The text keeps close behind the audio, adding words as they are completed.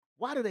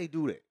Why do they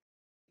do that?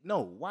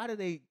 No, why do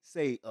they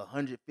say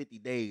 150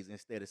 days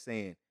instead of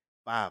saying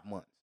 5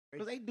 months?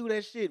 Because they do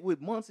that shit with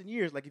months and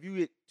years. Like if you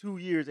get 2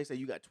 years, they say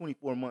you got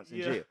 24 months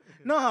in jail.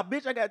 Nah,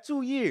 bitch, I got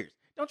 2 years.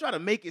 Don't try to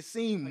make it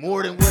seem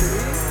more than what it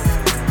is.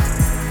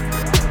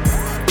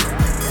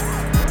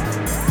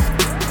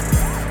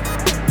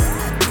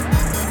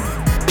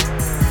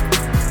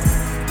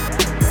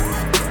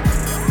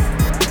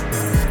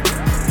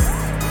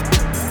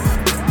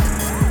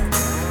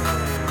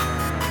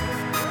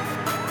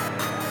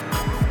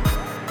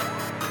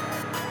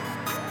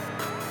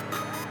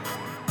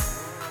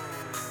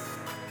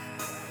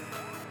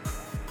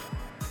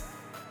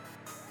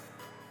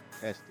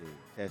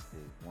 Tested.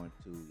 1,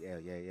 2.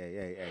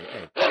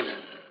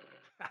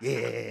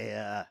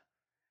 Yeah.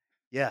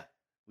 Yeah.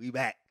 We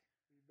back.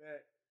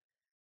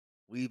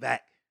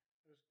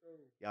 Let's go.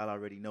 Y'all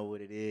already know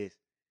what it is. It's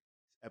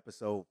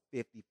episode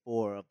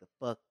 54 of the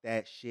Fuck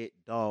That Shit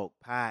Dog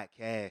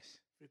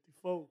podcast.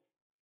 54.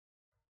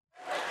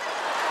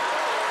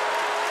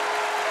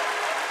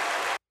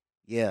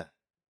 Yeah.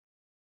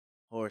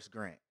 Horace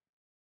Grant.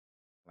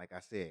 Like I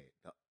said,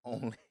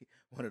 one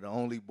of the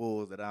only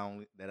bulls that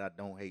I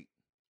don't hate.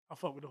 I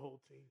fuck with the whole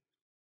team.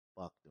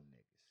 Fuck them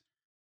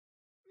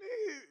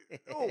niggas.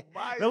 Oh,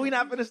 no, we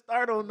not finna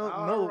start on no.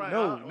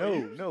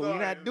 We're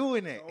not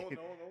doing that.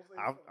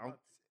 Don't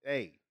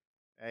say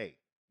hey,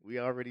 we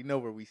already know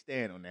where we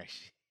stand on that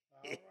shit.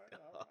 All right.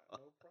 No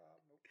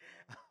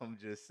problem. I'm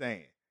just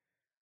saying.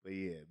 But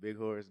yeah, Big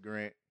Horace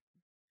Grant,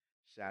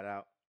 shout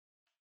out.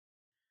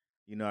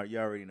 You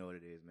already know what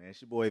it is, man.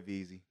 It's your boy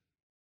VZ.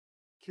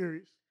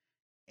 Curious.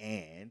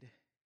 And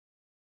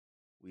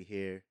we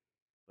here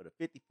for the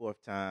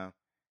 54th time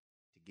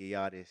to give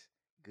y'all this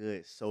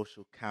good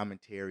social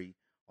commentary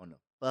on the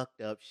fucked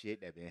up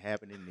shit that been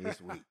happening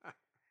this week.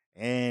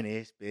 And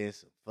it's been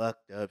some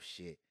fucked up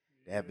shit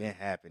that been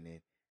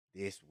happening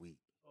this week.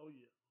 Oh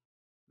yeah.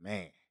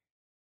 Man.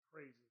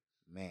 Crazy.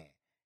 Man.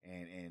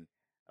 And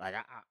like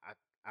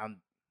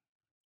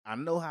I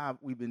know how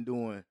we've been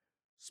doing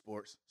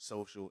sports,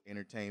 social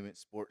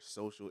entertainment,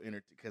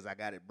 because I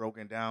got it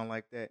broken down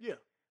like that. Yeah.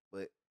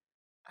 But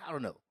I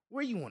don't know.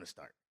 Where you want to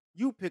start?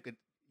 You pick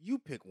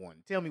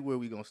one. Tell me where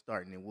we gonna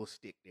start, and then we'll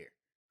stick there.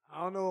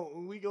 I don't know.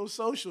 When we go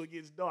social, it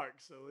gets dark.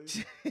 So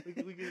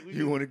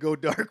You want to go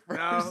dark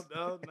first?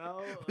 No.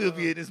 We'll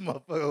be in this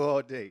motherfucker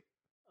all day.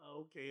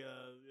 Okay.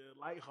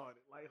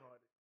 Lighthearted.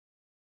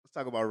 Let's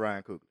talk about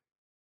Ryan Coogler.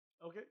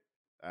 Okay.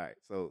 All right.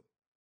 So,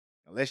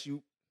 unless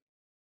you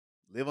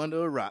live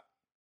under a rock,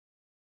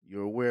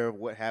 you're aware of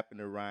what happened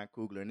to Ryan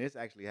Coogler, and this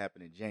actually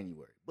happened in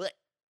January. But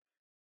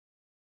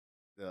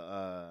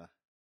no.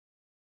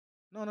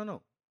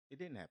 It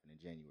didn't happen in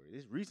January.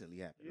 This recently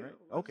happened, right?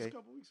 Okay. Just a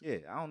couple weeks ago.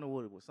 Yeah, I don't know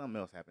what it was. Something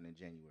else happened in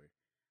January.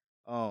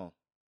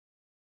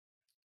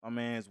 My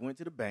man's went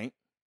to the bank,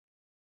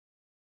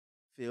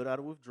 filled out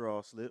a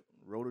withdrawal slip,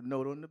 wrote a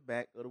note on the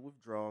back of the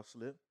withdrawal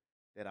slip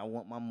that I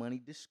want my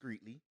money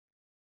discreetly.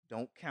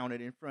 Don't count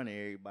it in front of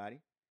everybody.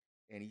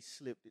 And he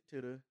slipped it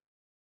to the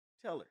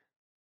teller,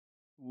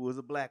 who was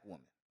a black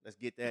woman. Let's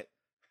get that.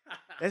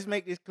 Let's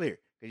make this clear.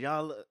 Because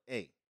y'all,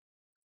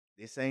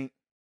 this ain't,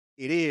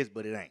 it is,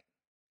 but it ain't.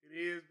 It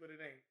is, but it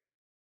ain't.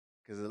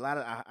 Because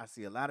I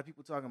see a lot of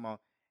people talking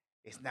about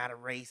it's not a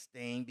race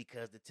thing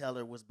because the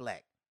teller was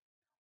black.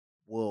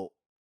 Well,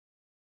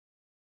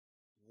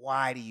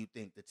 why do you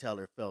think the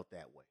teller felt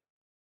that way?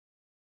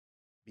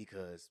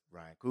 Because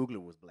Ryan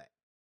Coogler was black.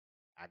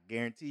 I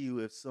guarantee you,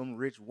 if some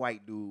rich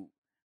white dude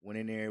went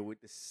in there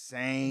with the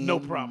same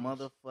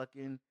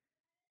motherfucking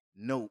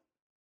note,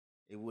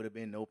 it would have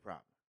been no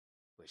problem.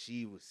 But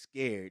she was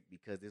scared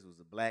because this was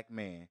a black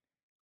man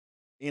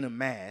in a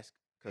mask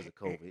because of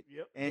COVID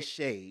and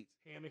shades.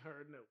 Handing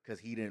her a note. Because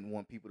he didn't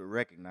want people to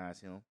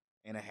recognize him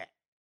in a hat.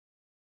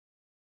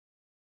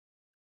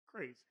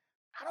 Crazy.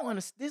 I don't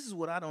understand. This is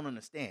what I don't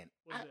understand.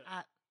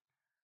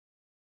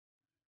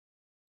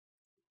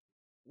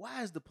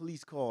 Why is the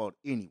police called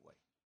anyway?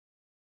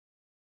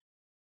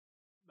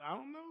 I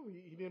don't know.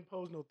 He didn't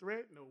pose no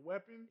threat, no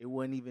weapon. It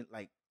wasn't even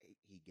like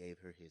he gave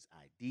her his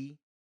ID.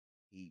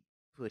 He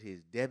put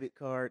his debit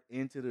card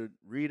into the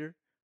reader,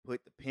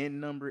 put the PIN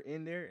number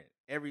in there, and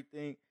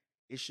everything.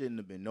 It shouldn't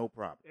have been no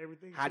problem.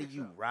 Everything. How do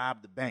you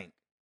rob the bank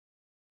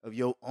of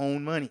your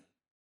own money?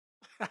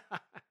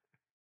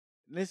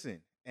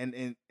 Listen,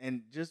 and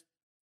just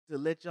to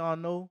let y'all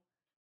know,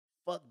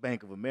 fuck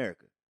Bank of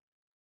America.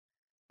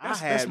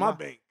 That's my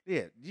bank.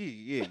 Yeah.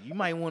 You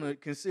might want to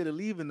consider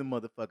leaving the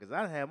motherfuckers.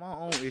 I had my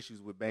own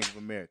issues with Bank of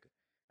America.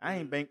 I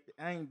ain't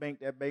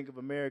banked at Bank of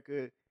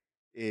America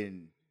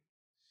in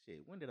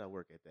shit. When did I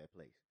work at that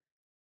place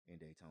in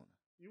Daytona?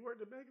 You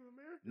worked at Bank of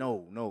America?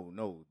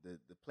 No.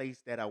 The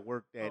place that I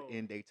worked at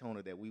in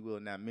Daytona that we will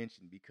not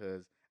mention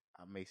because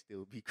I may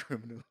still be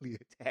criminally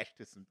attached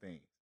to some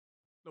things.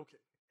 Okay.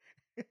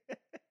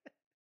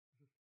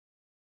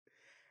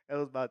 That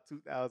was about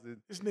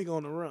 2000. This nigga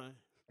on the run.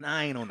 Nah,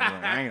 I ain't on the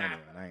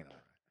run.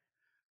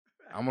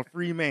 I'm a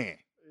free man.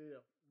 Yeah,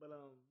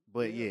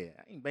 but yeah,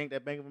 I ain't banked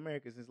at Bank of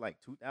America since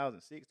like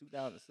 2006,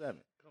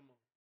 2007. Come on.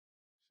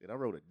 Shit, I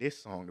wrote a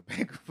diss song to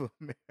Bank of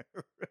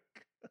America.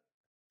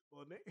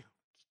 Well, damn.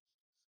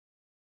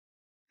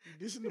 You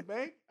dissing the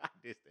bank I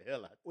dissed the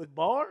hell out with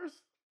bars?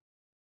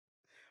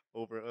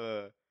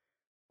 over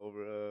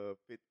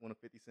one of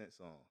 50 Cent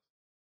songs.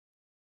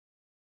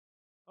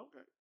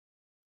 Okay.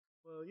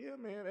 Well, yeah,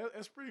 man,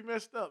 that's pretty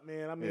messed up,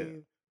 man. I Yeah.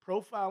 mean,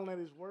 profiling at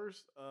his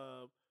worst.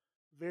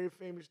 Very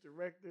famous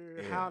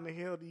director. Yeah. How in the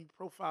hell do you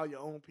profile your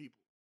own people?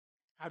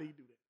 How do you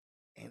do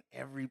And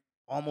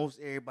almost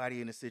everybody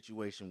in the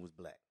situation was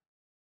black.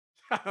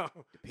 that?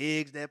 The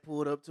pigs that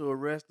pulled up to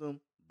arrest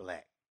him,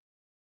 black.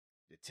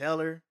 The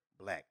teller,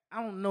 black.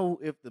 I don't know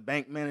if the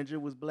bank manager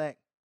was black,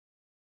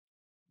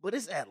 but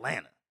it's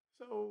Atlanta.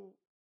 So,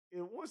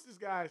 once this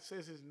guy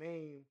says his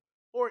name,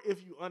 or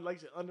if you like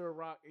you said, under a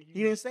rock, and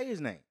He didn't say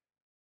his name.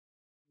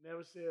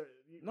 never said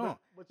No.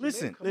 but your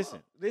name come Listen.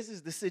 up. This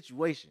is the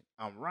situation.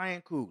 I'm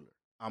Ryan Coogler.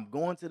 I'm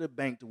going to the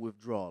bank to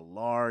withdraw a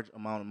large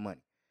amount of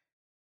money.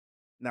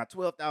 Now,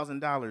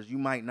 $12,000 you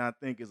might not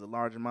think is a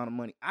large amount of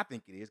money. I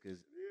think it is because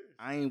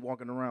I ain't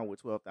walking around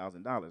with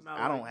 $12,000. Not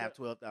I don't like have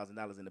that.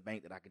 $12,000 in the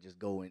bank that I could just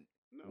go and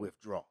No.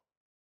 withdraw.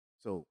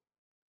 So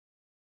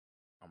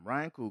I'm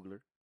Ryan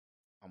Coogler.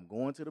 I'm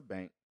going to the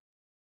bank.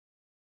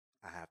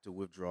 I have to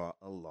withdraw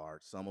a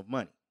large sum of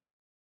money,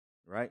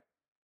 right?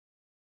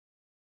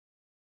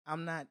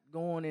 I'm not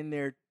going in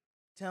there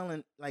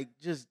telling, like,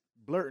 just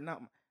blurting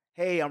out,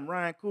 hey, I'm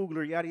Ryan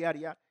Coogler, yada, yada,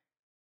 yada.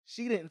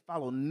 She didn't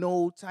follow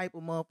no type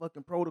of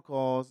motherfucking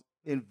protocols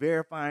in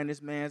verifying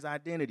this man's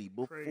identity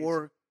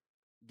before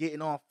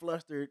getting all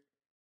flustered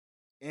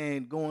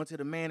and going to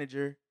the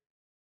manager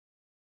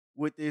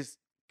with this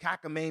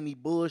cockamamie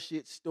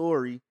bullshit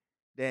story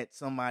that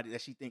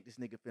she think this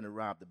nigga finna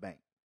rob the bank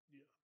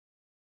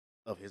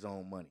of his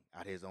own money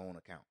out of his own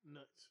account.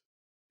 Nuts.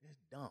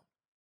 It's dumb.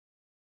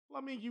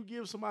 Well, I mean, you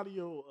give somebody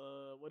your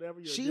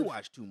whatever. She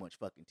watched too much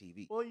fucking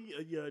TV. Well,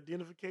 your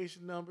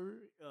identification number,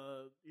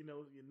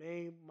 your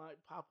name might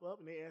pop up,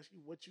 and they ask you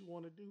what you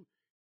want to do.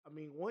 I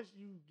mean, once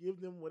you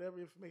give them whatever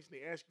information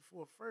they ask you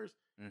for first,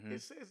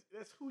 it says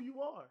that's who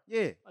you are.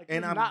 Yeah, like,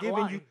 and I'm not giving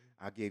lying. you.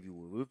 I gave you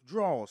a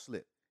withdrawal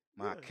slip.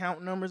 My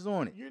account number's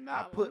on it. You're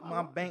not. I put I'm not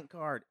my lying. bank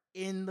card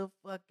in the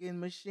fucking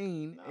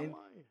machine, Not and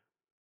lying.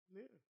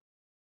 Yeah.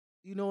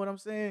 you know what I'm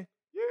saying?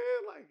 Yeah,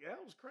 like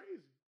that was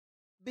crazy.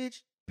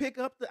 Bitch, pick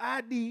up the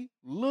ID,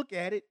 look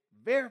at it,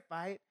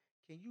 verify it.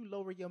 Can you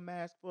lower your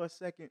mask for a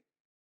second?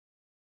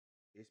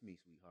 It's me,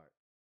 sweetheart.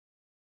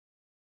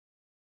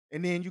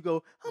 And then you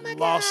go, oh my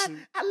Lawsuit.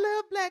 God, I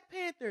love Black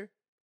Panther.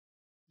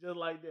 Just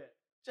like that.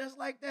 Just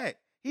like that.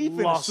 He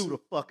finna sue the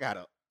Lawsuit. fuck out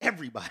of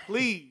everybody.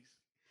 Please.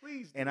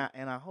 And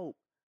I hope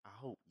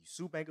you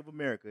sue Bank of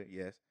America,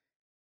 yes,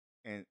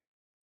 and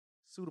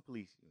sue the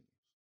police union.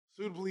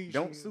 Sue the police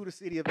Don't union. sue the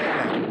city of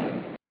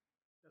Atlanta.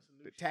 That's a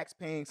new The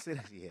taxpaying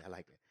citizens, yeah, I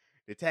like that.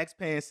 The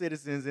taxpaying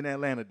citizens in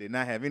Atlanta did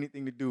not have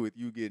anything to do with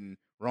you getting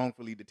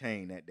wrongfully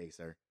detained that day,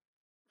 sir.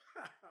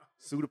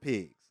 Sue the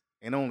pigs,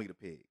 and only the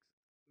pigs.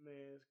 Man,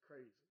 it's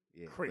crazy.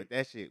 Yeah, crazy. But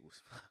that shit was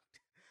fucked.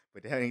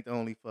 But that ain't the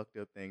only fucked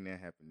up thing that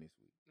happened this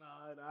week.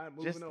 Nah,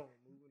 moving on.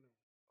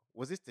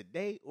 Was this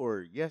today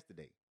or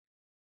yesterday?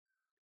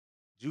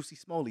 Juicy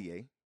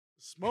Smollier.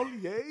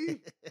 Smollier?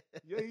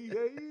 Yay.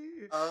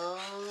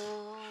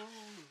 Oh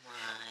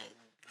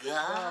my God.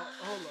 Now,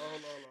 hold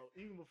on.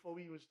 Even before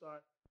we even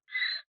start,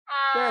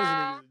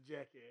 that nigga's a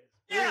jackass.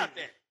 Get out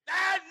there.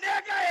 That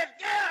nigga is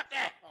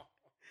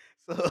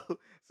get out there.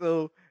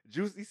 So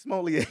Juicy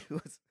Smollier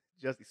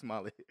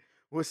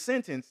was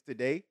sentenced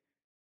today.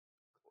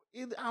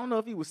 I don't know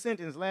if he was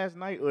sentenced last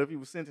night or if he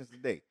was sentenced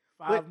today.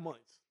 5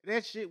 months.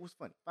 That shit was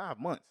funny. 5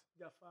 months.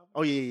 You got 5 months?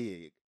 Oh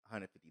yeah.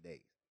 150 days.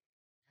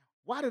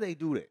 Why do they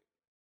do that?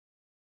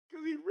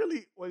 Because he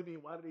really. What do you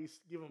mean? Why do they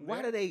give him?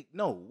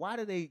 Why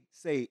do they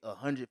say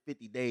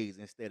 150 days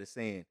instead of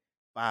saying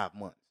 5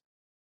 months?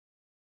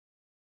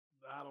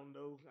 I don't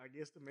know. I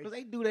guess to make. Because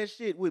they do that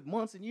shit with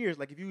months and years.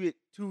 Like if you get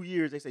 2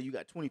 years, they say you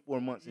got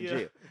 24 months in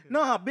jail.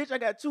 Nah, bitch, I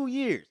got 2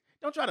 years.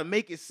 Don't try to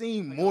make it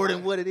seem like more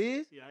than what it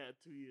is. Yeah, I had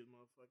 2 years,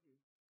 motherfucker.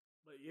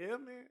 But yeah,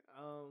 man.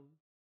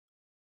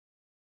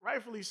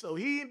 Rightfully so.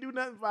 He didn't do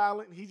nothing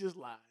violent. He just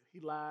lied.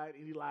 He lied,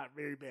 and he lied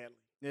very badly.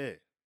 Yeah.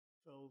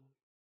 So,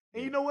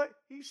 and you know what?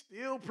 He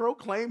still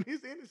proclaimed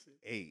his innocence.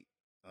 Hey,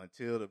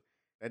 until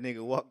that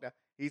nigga walked out.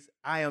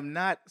 I am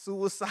not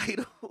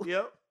suicidal.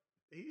 Yep.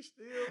 He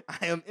still.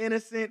 I am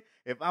innocent.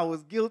 If I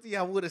was guilty,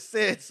 I would have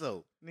said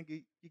so.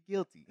 Nigga, you're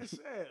guilty. That's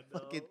sad,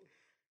 dog.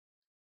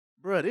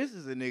 Bruh, this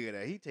is a nigga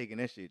that he taking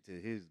that shit to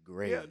his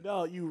grave. Yeah,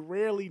 dog. You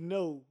rarely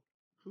know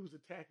who's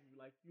attacking you.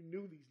 Like, you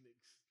knew these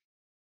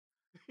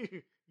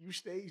niggas. You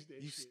staged that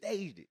shit. You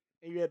staged it.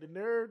 And you had the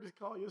nerve to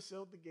call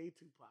yourself the gay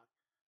Tupac.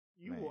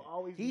 You will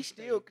always be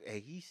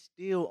he's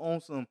still on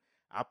some.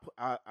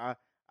 I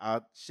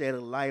shed a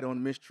light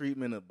on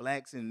mistreatment of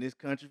blacks in this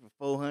country for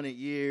 400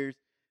 years,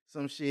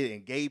 some shit,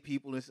 and gay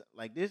people and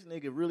like this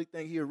nigga really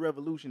think he a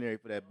revolutionary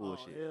for that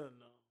bullshit. Oh, hell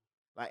no.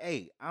 Like,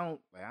 hey, I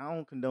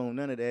don't condone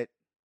none of that.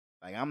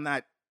 Like, I'm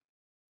not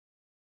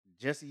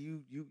Jesse.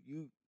 You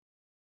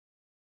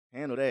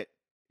handle that.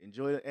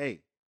 Enjoy it.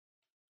 Hey,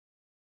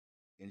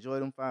 Enjoy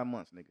them 5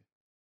 months, nigga.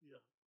 Yeah.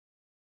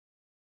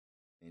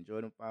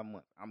 Enjoy them 5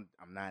 months. I'm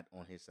not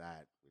on his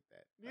side with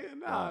that. Yeah, Like,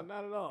 nah, dog,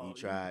 not at all. you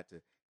tried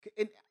to,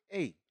 and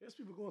hey, There's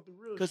people going through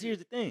real shit. because here's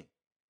the thing: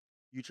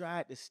 you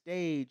tried to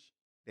stage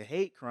the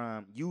hate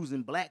crime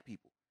using black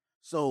people.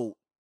 So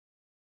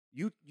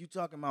you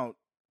talking about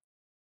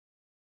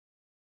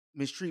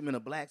mistreatment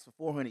of blacks for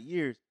 400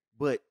 years,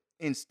 but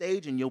in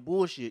staging your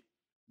bullshit,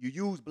 you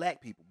use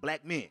black people,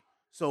 black men.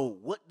 So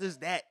what does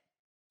that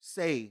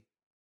say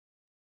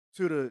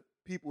to the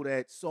people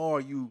that saw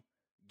you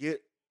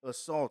get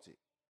assaulted?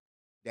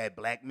 That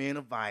black men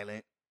are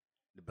violent,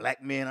 the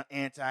black men are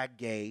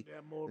anti-gay,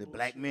 That more the bullshit.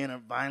 black men are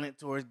violent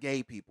towards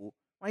gay people.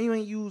 Why you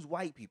ain't use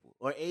white people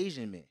or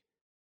Asian men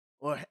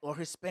or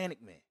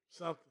Hispanic men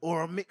Something.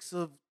 or a mix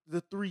of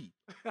the three?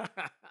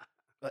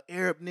 An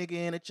Arab nigga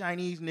and a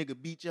Chinese nigga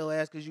beat your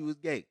ass because you was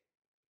gay.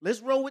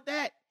 Let's roll with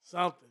that.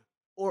 Something.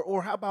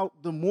 Or how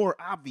about the more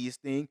obvious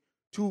thing?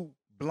 Two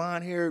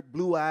blonde-haired,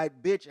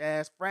 blue-eyed,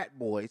 bitch-ass frat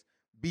boys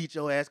beat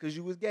your ass because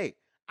you was gay.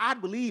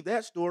 I'd believe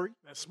that story.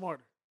 That's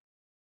smarter.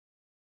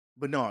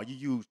 But no, you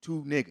use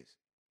two niggas.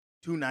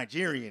 Two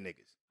Nigerian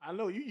niggas. I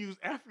know you use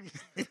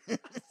Africans.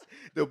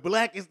 The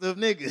blackest of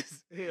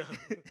niggas. Yeah.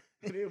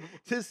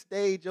 To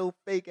stage your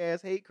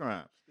fake-ass hate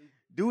crime.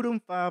 Do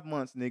them 5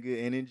 months,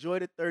 nigga, and enjoy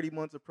the 30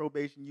 months of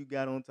probation you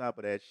got on top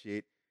of that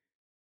shit.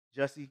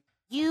 Jussie?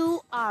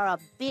 You are a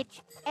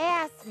bitch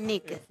ass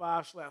nigga. And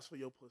 5 slaps for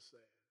your pussy.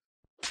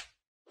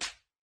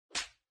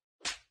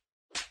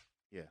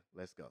 Yeah,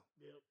 let's go.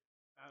 Yep.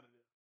 Out of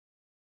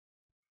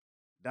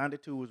there. Donda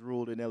 2 was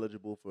ruled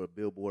ineligible for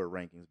Billboard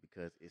rankings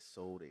because it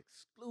sold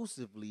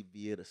exclusively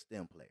via the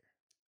stem player.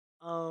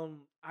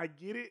 I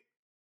get it.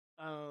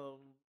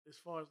 As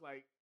far as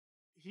like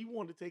he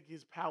wanted to take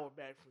his power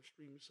back from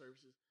streaming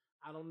services.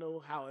 I don't know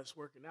how it's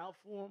working out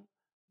for him,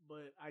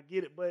 but I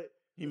get it. But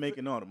He's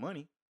making all the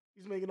money.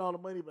 He's making all the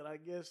money, but I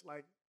guess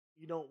like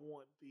you don't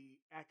want the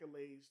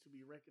accolades to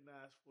be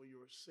recognized for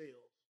your sales.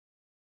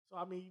 So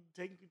I mean,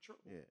 taking control.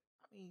 Yeah,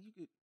 I mean, you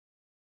could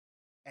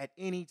at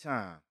any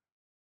time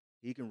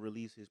he can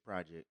release his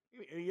project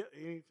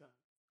Anytime.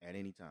 at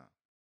any time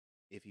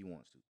if he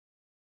wants to.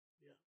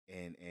 Yeah.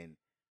 And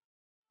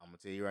I'm gonna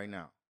tell you right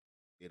now,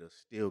 it'll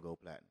still go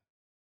platinum.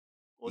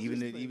 Well,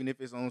 even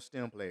if it's on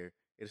stem player,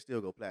 it'll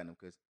still go platinum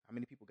because how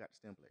many people got the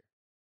stem player,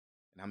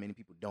 and how many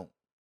people don't?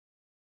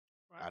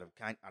 Right.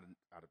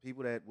 Out of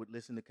people that would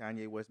listen to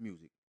Kanye West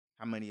music,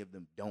 how many of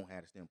them don't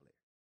have a stem player?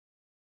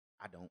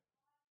 I don't.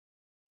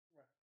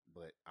 Right.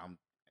 But I'm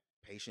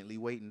patiently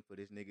waiting for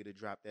this nigga to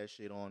drop that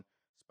shit on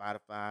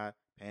Spotify,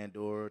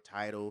 Pandora,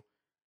 Tidal.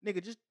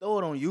 Nigga, just throw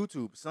it on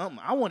YouTube, something.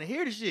 I want to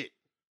hear the shit.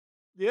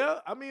 Yeah,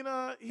 I mean,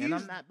 and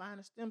I'm not buying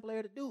a stem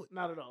player to do it.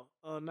 Not at all.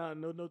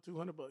 No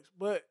 $200.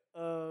 But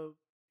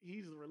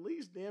he's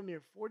released damn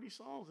near 40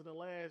 songs in the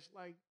last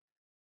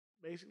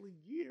basically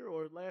year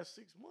or last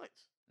 6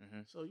 months.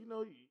 Mm-hmm. So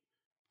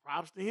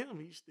props to him.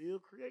 He's still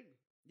creating.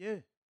 Yeah.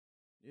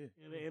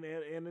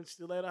 And it's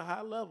still at a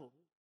high level.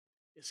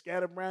 It's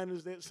scatterbrained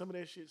as that some of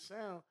that shit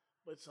sound,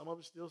 but some of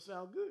it still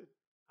sound good.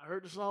 I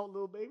heard the song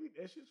Lil Baby.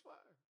 That shit's fire.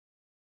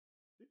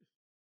 The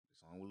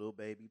song with Lil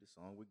Baby, the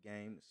song with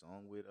Game, the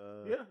song with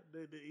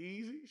the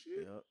easy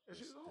shit. Yep. That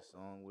shit's the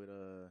song with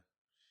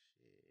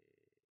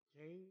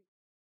Game.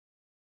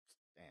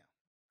 Damn,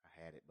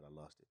 I had it but I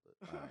lost it.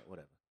 But all right,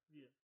 whatever.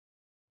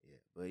 Yeah.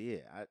 But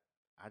yeah,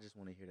 I just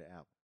want to hear the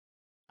album.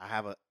 I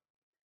have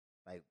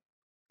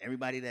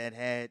everybody that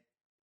had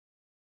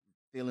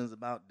feelings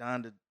about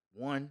Donda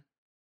 1,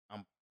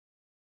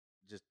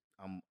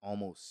 I'm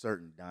almost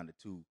certain Donda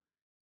 2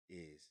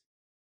 is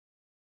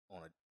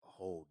on a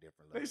whole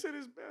different level. They said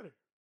it's better.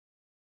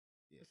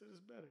 Yeah. They said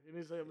it's better. And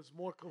it's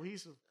more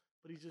cohesive,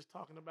 but he's just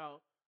talking about,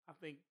 I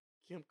think,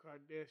 Kim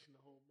Kardashian the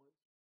whole month.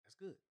 That's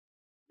good.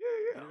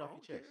 Yeah. Get it off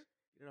your chest.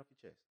 Get it off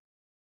your chest.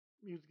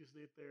 Music is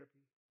their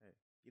therapy. Hey,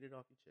 get it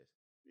off your chest.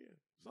 Yeah.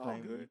 It's all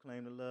good. You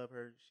claim to love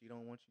her. She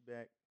don't want you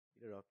back.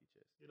 Get it off your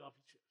chest. Get it off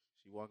your chest.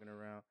 She walking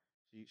around.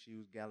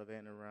 She was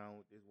gallivanting around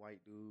with this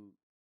white dude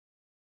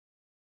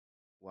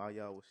while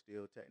y'all was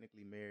still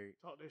technically married.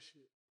 Talk that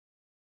shit.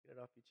 Get it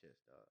off your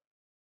chest, dog.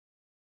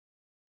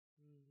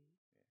 Mm-hmm. Yeah.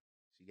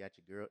 She got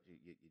your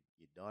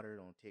daughter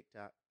on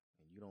TikTok,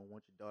 and you don't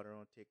want your daughter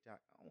on TikTok.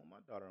 I don't want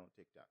my daughter on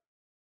TikTok.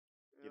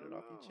 Get it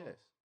off your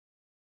chest.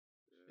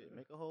 Yeah. Shit,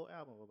 make a whole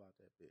album about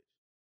that bitch.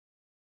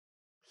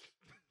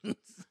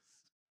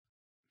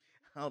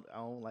 I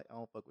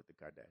don't fuck with the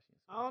Kardashians.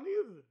 I don't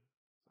either.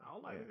 I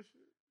don't like that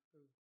shit. So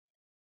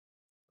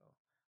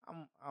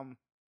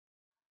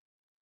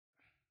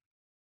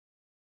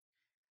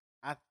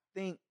I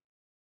think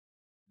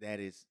that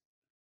is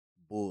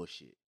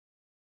bullshit.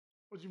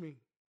 What you mean?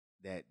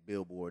 That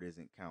Billboard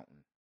isn't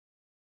counting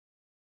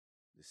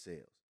the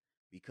sales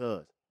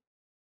because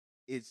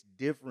it's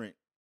different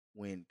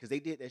because they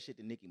did that shit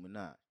to Nicki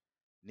Minaj.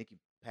 Nicki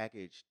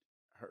packaged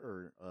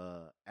her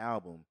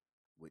album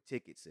with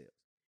ticket sales.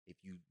 If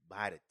you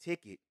buy the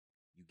ticket,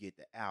 you get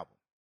the album.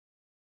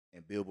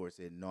 And Billboard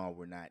said, no,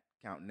 we're not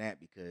counting that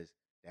because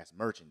that's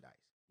merchandise.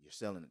 You're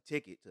selling a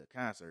ticket to a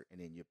concert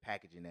and then you're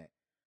packaging that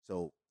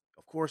So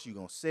of course you're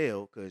gonna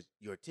sell because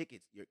your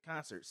tickets, your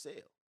concert sell.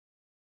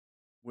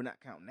 We're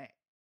not counting that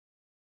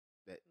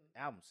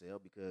album sale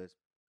because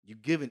you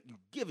giving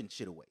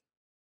shit away.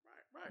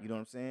 Right. You know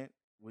what I'm saying?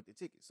 With the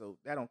tickets. So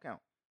that don't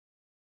count.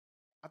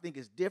 I think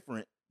it's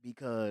different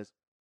because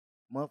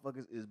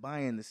motherfuckers is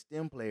buying the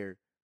stem player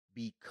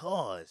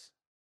because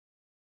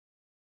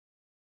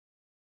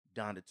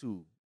Donda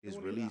 2 is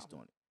released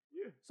on it.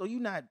 Yeah. So you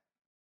not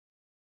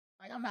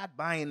like I'm not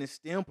buying this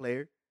stem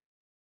player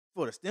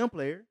for the stem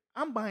player.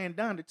 I'm buying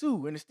Donda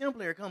 2 and the stem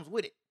player comes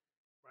with it.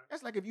 Right.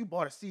 That's like if you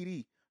bought a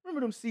CD.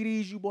 Remember them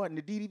CDs you bought and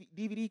the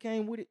DVD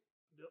came with it?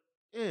 Yep.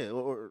 Yeah,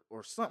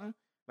 or something.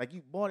 Like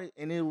you bought it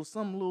and it was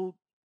some little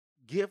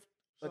gift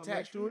Something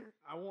attached to it.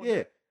 I want Yeah.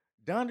 that.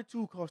 Donda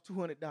 2 costs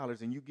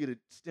 $200 and you get a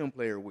stem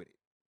player with it.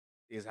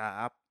 Is how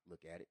I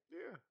look at it.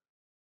 Yeah.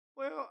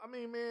 Well, I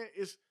mean, man,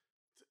 it's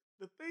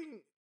the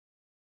thing.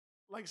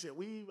 Like I said,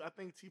 I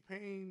think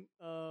T-Pain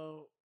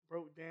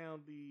broke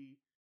down the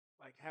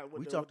like how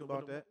We talked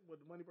about that. What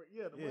the money break.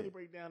 Yeah, the money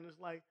breakdown is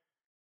like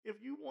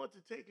if you want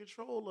to take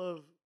control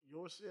of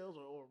your sales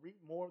or reap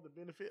more of the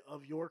benefit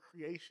of your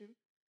creation,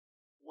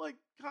 what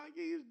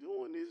Kanye is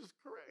doing is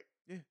correct.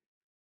 Yeah.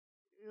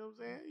 You know what I'm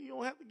saying? You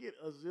don't have to get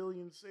a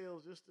zillion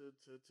sales just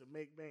to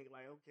make bank.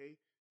 Like, okay,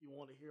 you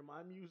want to hear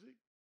my music?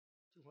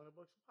 $200 a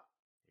pop.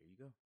 There you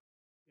go.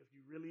 If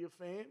you're really a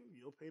fan,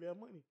 you'll pay that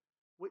money.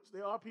 Which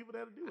there are people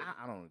that'll do it.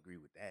 I don't agree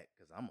with that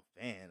because I'm a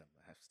fan.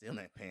 I'm still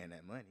not paying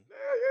that money.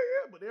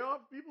 Yeah. But there are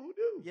people who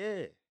do.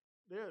 Yeah.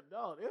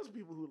 There's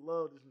people who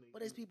love this nigga. But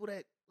there's people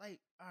that, like,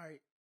 all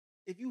right,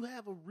 if you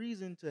have a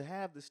reason to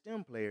have the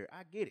stem player,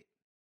 I get it.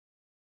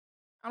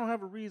 I don't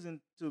have a reason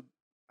to,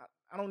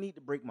 I don't need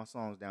to break my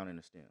songs down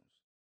into stems.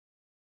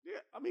 Yeah,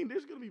 I mean,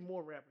 there's going to be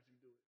more rappers who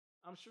do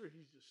it. I'm sure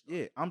he's just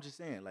starting. Yeah, I'm just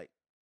saying, like,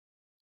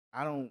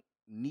 I don't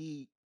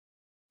need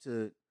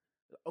to,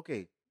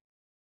 okay,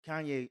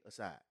 Kanye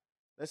aside,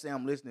 let's say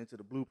I'm listening to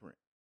the Blueprint.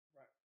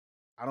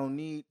 Right. I don't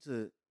need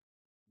to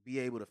be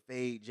able to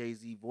fade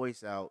Jay-Z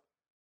voice out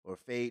or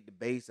fade the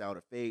bass out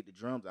or fade the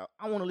drums out.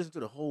 I want to listen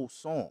to the whole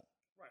song.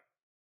 Right.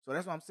 So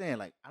that's what I'm saying.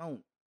 Like, I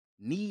don't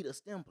need a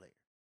stem player.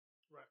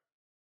 Right.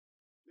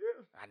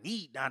 Yeah. I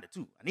need Donda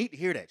 2. I need to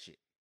hear that shit.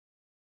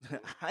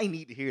 I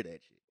need to hear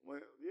that shit. Well,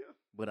 yeah.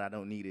 But I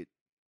don't need it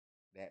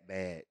that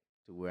bad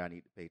to where I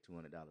need to pay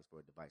 $200 for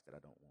a device that I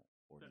don't want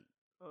or need.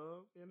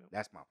 You know.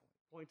 That's my point.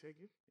 Point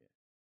taken. Yeah.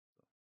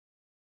 So,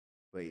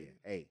 but yeah,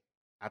 hey,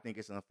 I think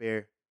it's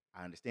unfair.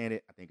 I understand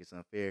it. I think it's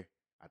unfair.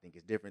 I think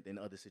it's different than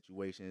other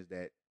situations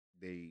that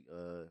they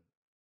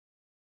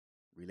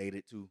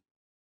related to.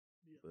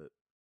 Yeah.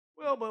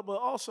 But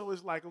also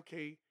it's like,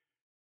 okay,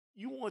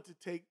 you want to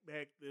take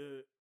back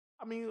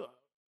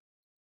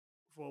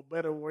for a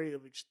better way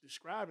of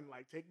describing,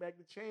 like take back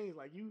the chains,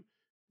 like you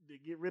to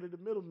get rid of the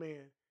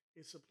middleman.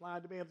 It's supply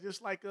and demand,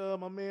 just like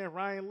my man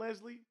Ryan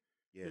Leslie.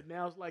 Yeah. That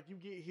now it's like you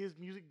get his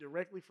music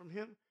directly from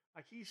him.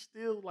 Like he's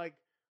still like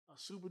a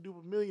super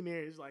duper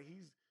millionaire. It's like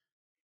he's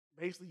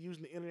basically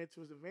using the internet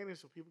to his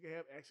advantage so people can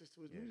have access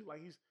to his music.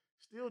 Like he's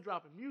still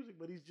dropping music,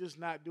 but he's just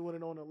not doing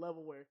it on a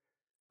level where.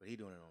 But he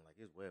doing it on like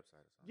his website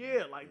or something.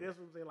 Yeah, like that's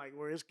what I'm saying. Like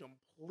where it's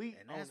complete.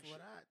 And that's ownership.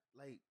 what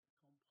I like.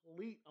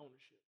 Complete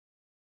ownership.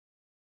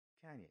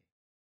 Kanye.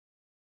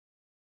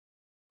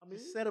 I mean,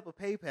 just set up a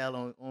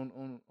PayPal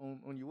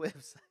on your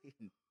website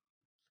and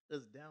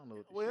just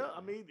download.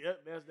 I mean,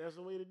 that's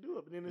the way to do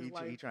it. But then it's he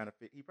probably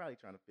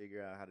trying to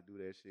figure out how to do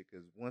that shit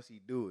because once he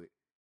do it,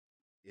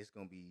 it's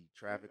gonna be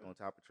traffic on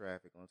top of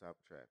traffic on top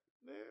of traffic.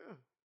 Yeah.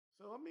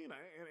 So I mean,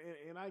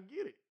 I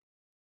get it.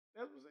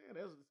 That's what I'm saying.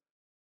 That's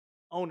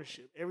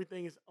ownership.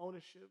 Everything is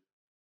ownership.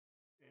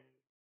 And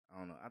I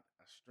don't know.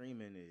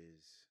 Streaming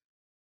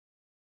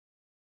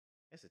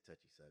it's a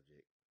touchy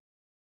subject.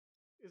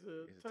 It's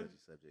a touchy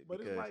subject, but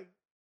because it's like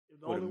if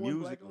the for only the one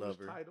music black on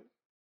lover, this title.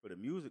 For the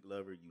music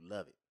lover, you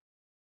love it.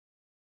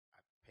 I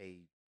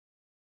pay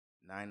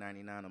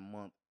 $9.99 a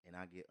month and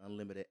I get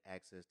unlimited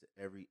access to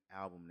every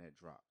album that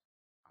drops.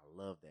 I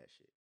love that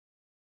shit.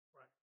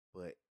 Right.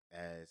 But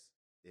as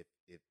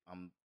if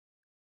I'm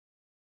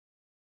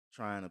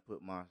trying to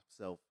put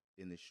myself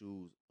in the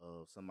shoes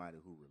of somebody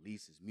who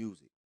releases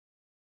music,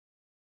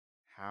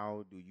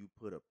 how do you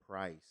put a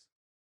price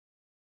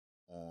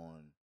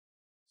on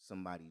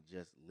somebody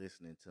just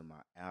listening to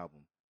my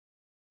album?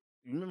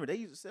 You remember they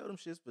used to sell them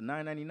shits for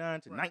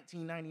 $9.99 to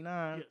 $19.99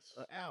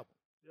 an album.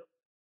 Yep.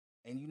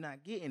 And you're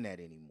not getting that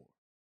anymore.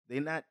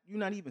 You're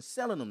not even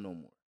selling them no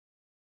more.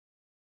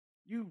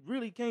 You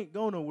really can't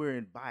go nowhere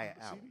and buy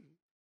an album.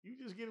 You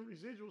just getting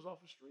residuals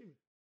off of streaming.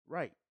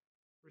 Right.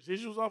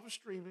 Residuals off of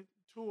streaming,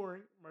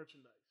 touring,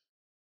 merchandise.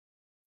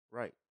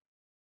 Right.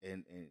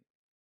 And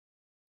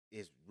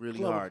it's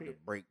really hard to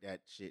break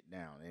that shit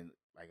down. And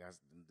like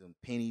them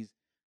pennies,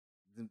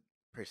 the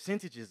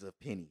percentages of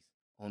pennies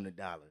on the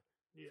dollar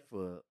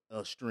for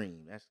a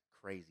stream. That's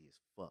crazy as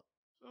fuck.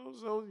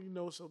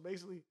 So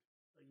basically,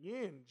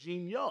 again,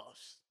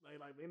 genius.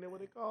 Like ain't that what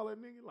they call that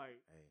nigga?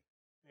 Like,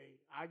 hey,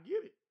 I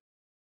get it.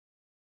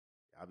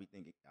 I keep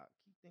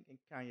thinking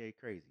Kanye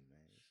crazy,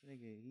 man. This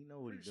nigga, he know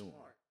what he's doing.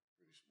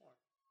 Pretty smart.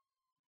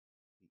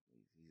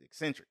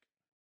 eccentric.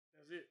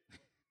 That's it.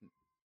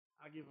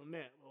 I give him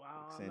that. Well,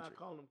 I'm not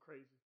calling him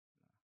crazy.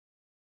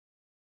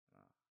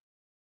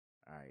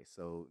 All right,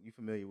 so you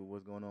familiar with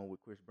what's going on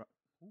with Chris Brown?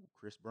 Ooh,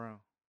 Chris Brown.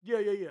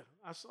 Yeah.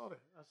 I saw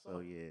that.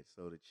 So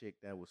the chick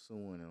that was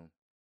suing him,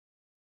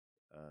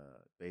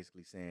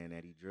 basically saying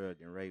that he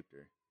drugged and raped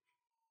her.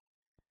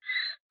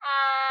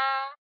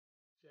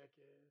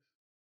 Jackass.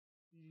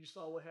 You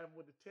saw what happened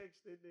with the text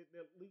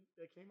that leak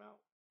that came out?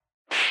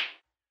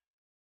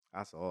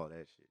 I saw all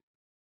that shit.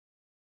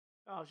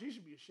 Oh, she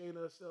should be ashamed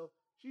of herself.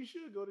 She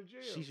should go to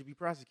jail. She should be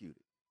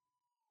prosecuted.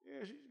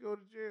 Yeah, she should go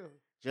to jail.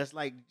 Just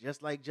like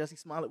Jussie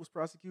Smollett was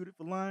prosecuted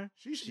for lying,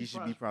 she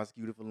should be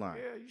prosecuted for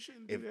lying. Yeah, you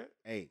shouldn't do that.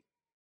 Hey,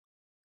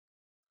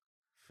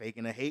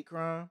 faking a hate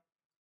crime,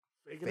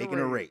 faking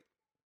a rape.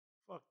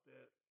 Fuck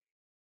that.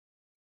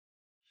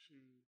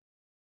 Shoot.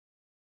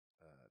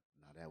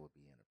 Now that would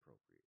be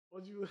inappropriate.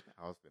 What'd you?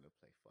 I was gonna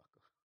play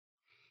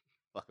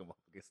fuck him up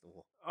against the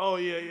wall. Oh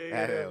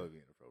yeah. That would be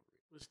inappropriate.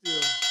 But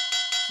still,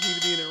 she need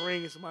to be in the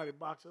ring and somebody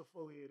box her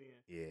forehead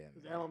in. Yeah,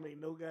 because that don't make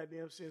no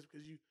goddamn sense.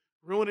 Because you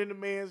ruining the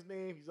man's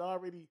name. He's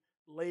already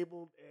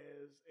labeled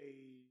as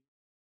a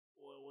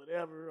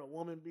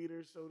woman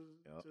beater, so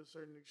to a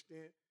certain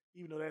extent.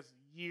 Even though that's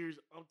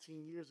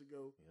umpteen years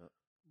ago. Yep.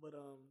 But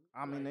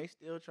I mean, they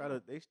still try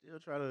to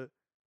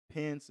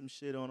pin some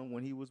shit on him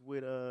when he was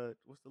with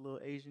what's the little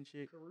Asian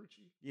chick?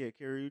 Karuchi. Yeah,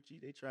 Karuchi.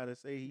 They try to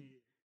say he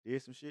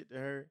did some shit to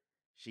her.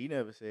 She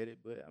never said it,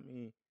 but I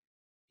mean,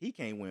 he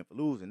can't win for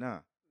losing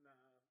now. Nah.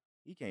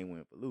 He can't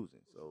win for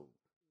losing. So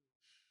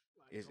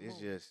it's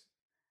just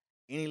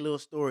any little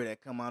story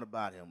that come out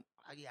about him,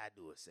 all you gotta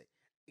do is say.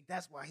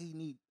 That's why I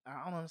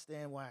don't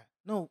understand why.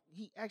 No,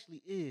 he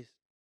actually is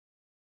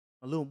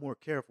a little more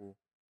careful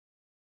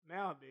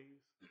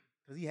nowadays.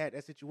 Because he had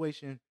that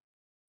situation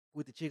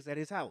with the chicks at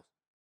his house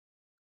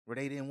where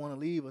they didn't want to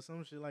leave or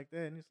some shit like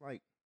that. And it's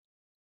like,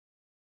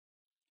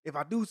 if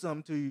I do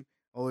something to you,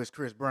 oh, it's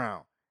Chris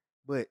Brown.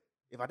 But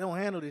if I don't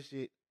handle this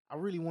shit, I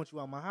really want you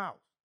out my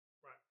house.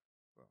 Right.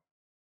 Bro.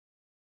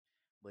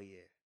 But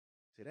yeah,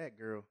 to that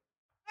girl.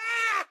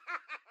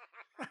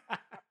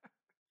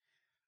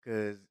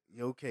 Because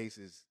your case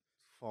is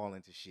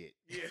falling to shit.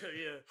 Yeah.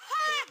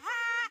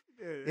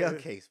 Your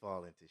case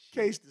fall into shit.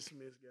 Case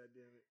dismissed,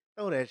 goddammit.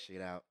 Throw that shit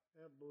out.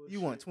 That bullshit.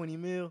 You want 20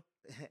 mil?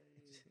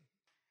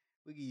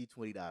 We'll give you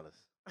 $20.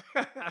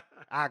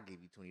 I'll give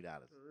you $20.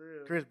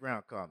 Chris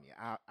Brown called me.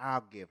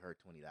 I'll give her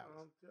 $20.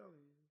 I'm telling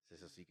you.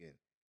 So she can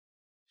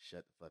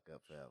shut the fuck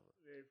up forever.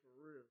 Yeah, for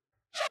real.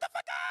 Shut the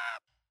fuck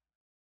up!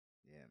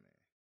 Yeah, man.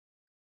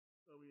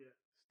 Oh, yeah.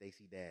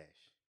 Stacey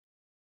Dash.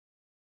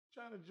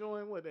 Trying to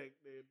join what they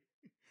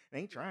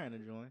ain't trying to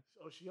join.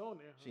 Oh, she on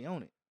there, huh? She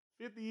on it.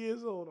 50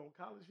 years old on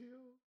College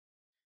Hill?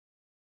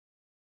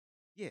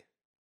 Yeah.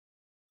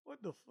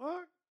 What the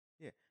fuck?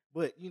 Yeah.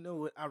 But you know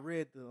what? I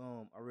read the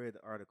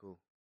article.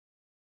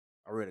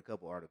 I read a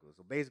couple articles.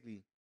 So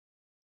basically,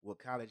 what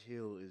College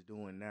Hill is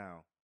doing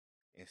now,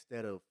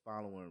 instead of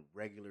following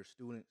regular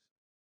students,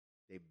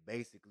 they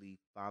basically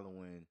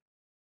following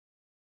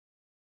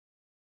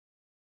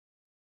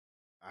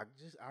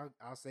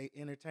I'll say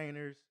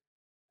entertainers,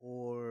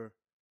 or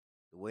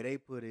the way they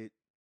put it,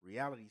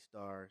 reality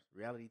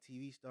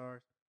TV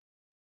stars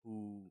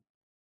who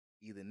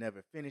either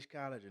never finished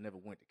college or never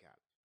went to college.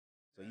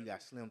 So you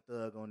got Slim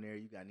Thug on there,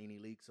 you got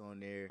Nene Leakes on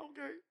there.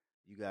 Okay.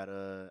 You got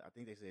I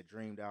think they said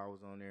Dream Doll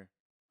was on there.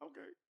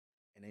 Okay.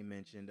 And they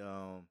mentioned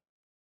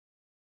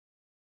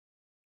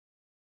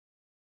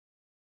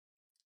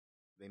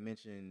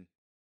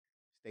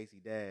Stacey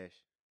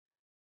Dash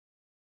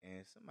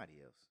and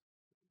somebody else.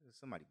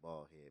 Somebody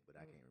bald head, but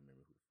I can't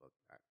remember who the fuck.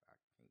 I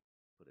can't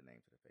put a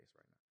name to the face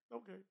right now.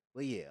 Okay.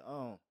 But yeah,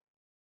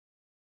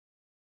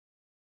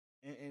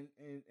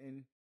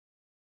 and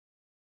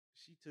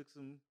she took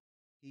some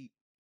heat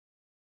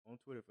on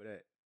Twitter for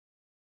that.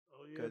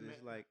 Oh yeah, because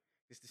it's like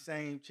it's the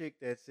same chick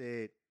that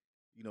said,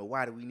 you know,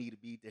 why do we need a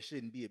BET? There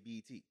shouldn't be a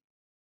BET.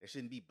 There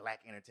shouldn't be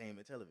black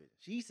entertainment television.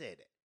 She said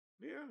that.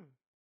 Yeah.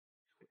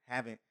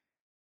 Having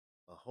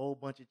a whole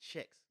bunch of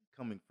checks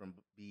coming from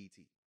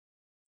BET.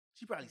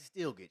 She probably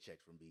still get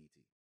checks from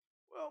BET.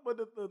 Well, but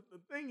the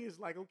thing is,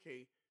 like,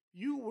 okay,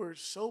 you were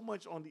so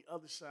much on the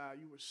other side.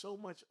 You were so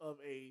much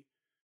of a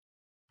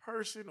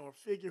person or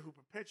figure who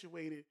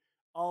perpetuated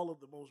all of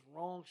the most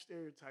wrong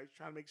stereotypes,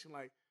 trying to make it seem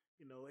like,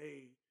 you know,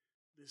 hey,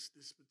 this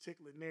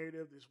particular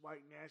narrative, this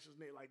white nationalist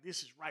narrative, like,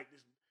 this is right.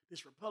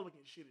 This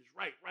Republican shit is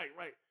right.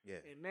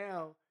 Yeah. And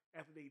now,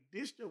 after they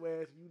dissed your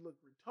ass and you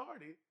look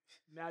retarded,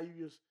 now you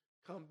just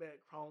come back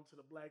crawling to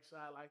the black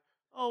side like,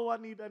 oh, I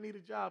need a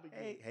job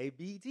again. Hey,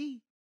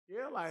 BT.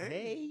 Yeah, like,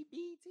 hey,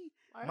 BT.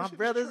 Like, my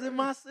brothers and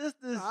my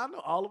sisters. I know,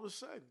 all of a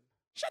sudden.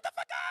 Shut the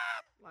fuck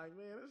up! Like,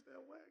 man, that's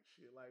that whack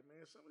shit. Like,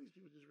 man, some of these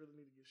people just really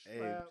need to get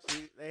slapped.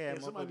 Hey, they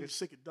had somebody need to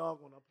sick a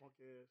dog on their punk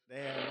ass. They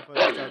had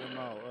motherfuckers talking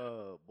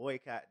about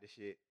boycott the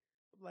shit.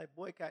 I'm like,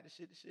 boycott the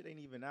shit. The shit ain't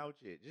even out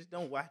yet. Just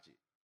don't watch it.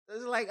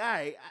 It's like, all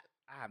right,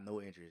 I have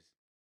no interest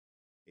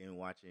in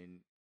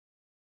watching.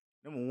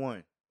 Number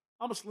one,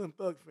 I'm a Slim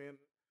Thug fan.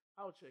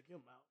 I would check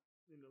him out.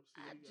 You know,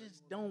 see I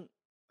just don't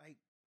like.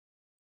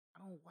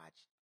 don't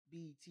watch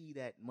BET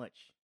that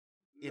much,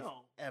 if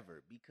No.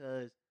 ever,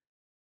 because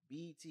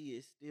BET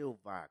is still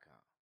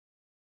Viacom.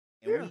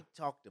 And Yeah. we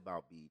talked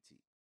about BET.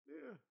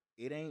 Yeah.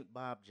 It ain't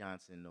Bob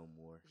Johnson no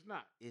more. It's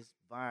not. It's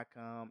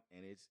Viacom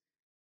and it's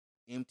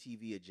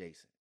MTV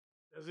adjacent.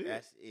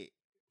 That's it. it.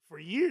 For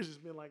years, it's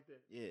been like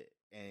that. Yeah,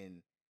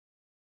 and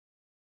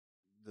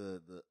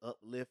the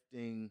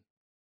uplifting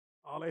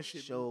all that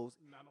shit shows,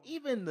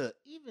 even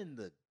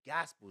the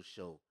gospel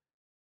show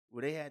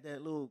where they had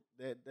that little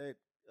that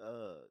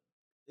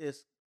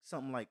it's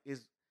something like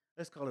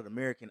let's call it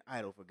American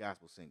Idol for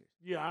gospel singers.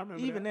 Yeah, I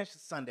remember even that.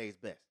 That's Sunday's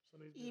Best.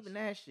 Even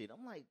that shit,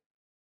 I'm like,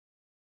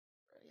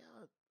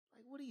 y'all,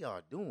 like, what are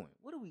y'all doing?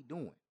 What are we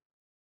doing?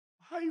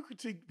 How you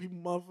critique people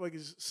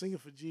motherfuckers singing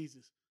for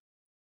Jesus?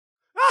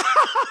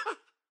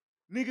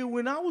 Nigga,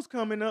 when I was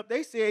coming up,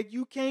 they said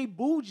you can't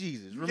boo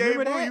Jesus.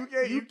 Remember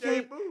that? You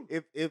can't boo.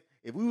 If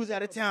we was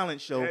at a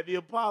talent show at the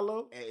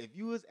Apollo, if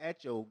you was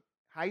at your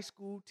high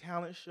school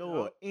talent show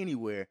or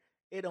anywhere,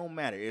 it don't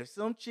matter. If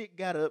some chick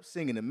got up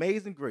singing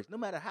Amazing Grace, no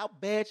matter how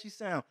bad she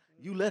sound,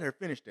 you let her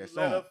finish that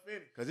song. Let her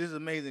finish. Because it's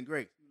Amazing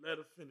Grace. You let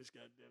her finish,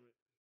 goddammit.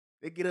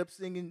 They get up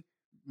singing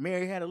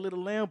Mary Had a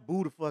Little Lamb,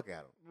 boo the fuck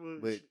out of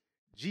them. But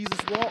Jesus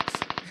Walks.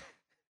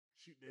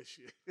 Shoot that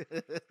shit.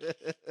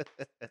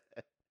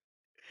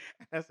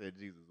 I said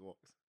Jesus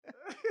Walks.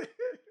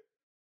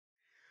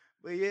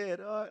 But yeah,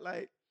 dog,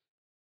 like,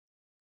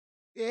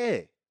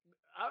 yeah.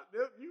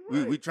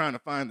 Right. We trying to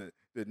find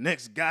the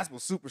next gospel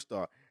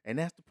superstar. And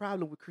that's the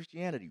problem with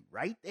Christianity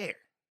right there.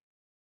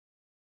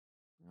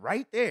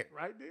 Right there.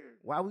 Right there.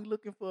 Why are we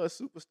looking for a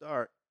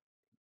superstar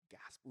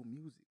gospel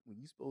music when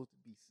you supposed to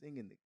be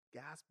singing the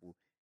gospel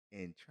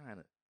and trying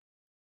to?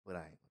 But I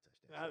ain't gonna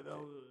touch that.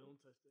 Don't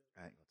touch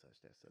that. I ain't gonna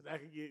touch that subject.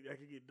 That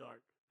could get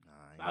dark. Nah,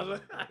 I ain't gonna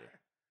go there.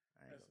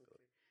 I ain't gonna go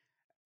there.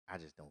 I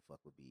just don't fuck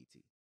with BET.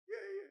 Yeah.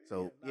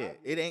 So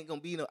it ain't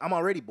gonna be no. I'm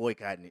already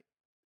boycotting it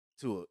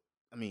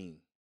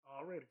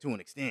already to an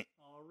extent.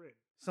 Already.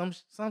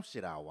 Some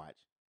shit I'll watch.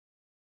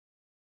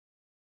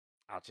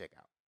 I'll check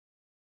out.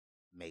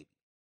 Maybe.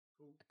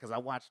 Because I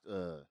watched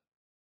the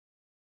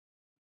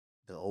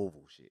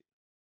Oval shit.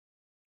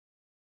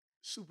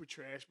 Super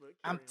trash, but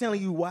I'm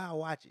telling you why I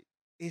watch it.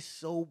 It's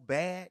so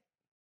bad.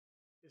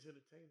 It's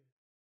entertaining.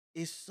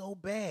 It's so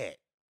bad.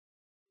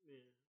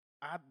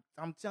 Yeah.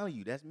 I'm telling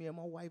you, that's me and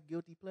my wife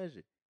guilty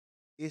pleasure.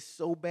 It's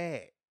so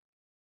bad.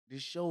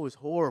 This show is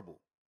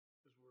horrible.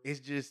 It's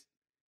just,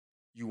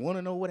 you want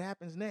to know what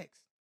happens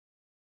next.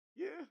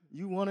 Yeah.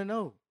 You want to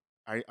know.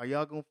 Are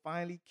y'all going to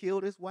finally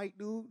kill this white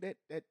dude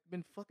that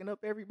been fucking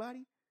up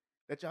everybody?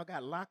 That y'all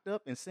got locked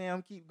up and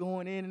Sam keep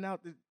going in and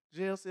out the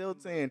jail cell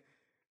saying,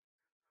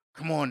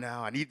 come on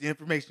now, I need the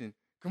information.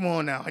 Come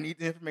on now, I need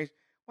the information.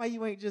 Why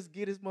you ain't just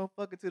get this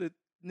motherfucker to the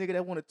nigga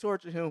that want to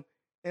torture him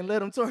and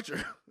let him torture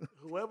him?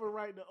 Whoever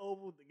write the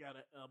Oval, they got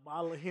a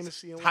bottle of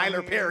Hennessy in one Tyler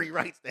hand. Perry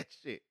writes that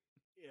shit.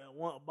 Yeah,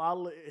 a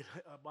bottle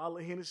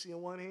of Hennessy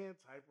in one hand,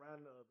 typewriter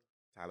in the other.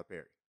 Tyler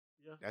Perry.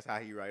 Yeah. That's how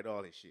he write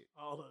all his shit.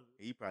 All of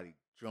it. He probably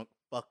drunk,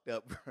 fucked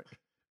up.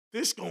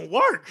 This gonna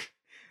work.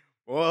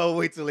 Well,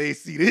 wait till they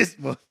see this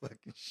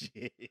motherfucking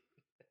shit.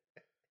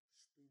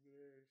 Stupid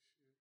ass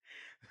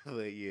shit.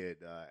 But yeah,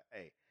 dog.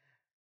 Hey,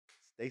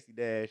 Stacey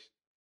Dash,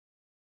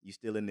 you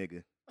still a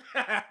nigga.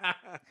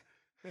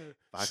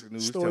 Fox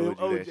News told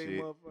you that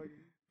shit.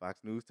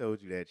 Fox News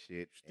told you that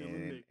shit.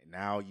 And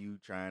now you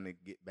trying to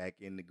get back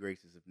in the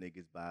graces of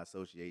niggas by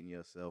associating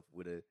yourself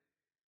with a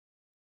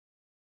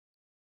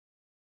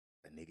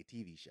nigga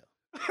TV show.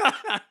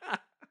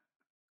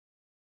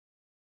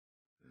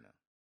 You know.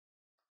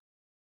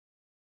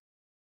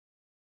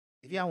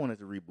 If y'all wanted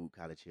to reboot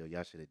College Hill,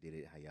 y'all should have did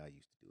it how y'all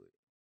used to do it.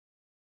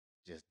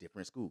 Just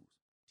different schools.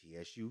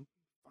 TSU,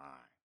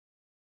 fine.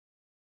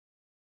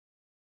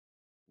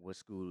 What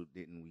school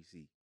didn't we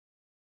see?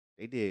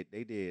 They did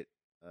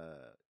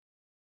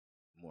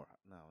more.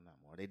 No, not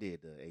more. They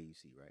did the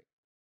AUC, right?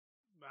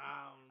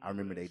 I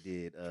remember they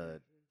did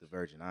the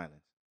Virgin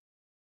Islands.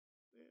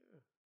 Yeah.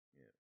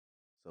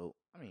 So,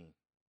 I mean,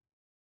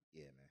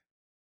 yeah, man.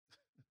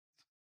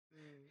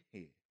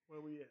 Yeah.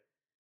 Where we at?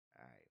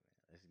 All right,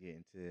 man. Let's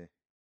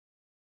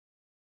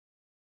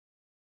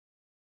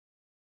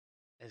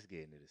get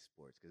into the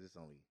sports because it's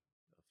only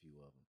a few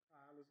of them. All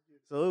right, let's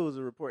get So it was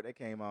a report that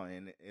came out,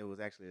 and it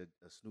was actually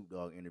a Snoop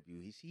Dogg interview.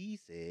 He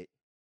said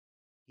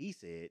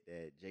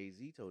that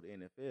Jay-Z told the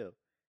NFL,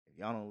 if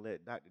y'all don't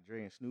let Dr.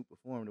 Dre and Snoop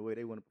perform the way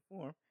they want to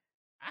perform,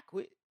 I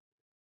quit.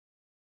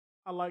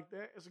 I like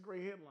that. It's a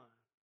great headline.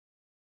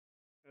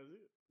 That's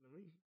it.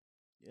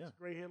 Yeah. It's a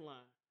great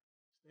headline.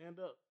 Stand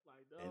up.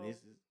 Like, dog. And this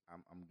is,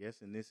 I'm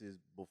guessing this is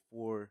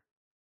before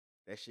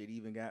that shit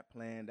even got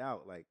planned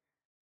out. Like,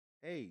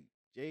 hey,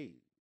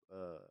 Jay,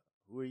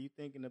 who are you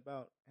thinking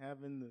about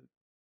having the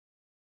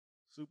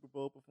Super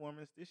Bowl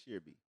performance this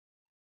year be?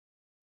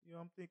 You know,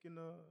 I'm thinking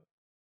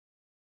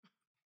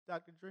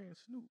Dr. Dre and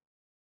Snoop.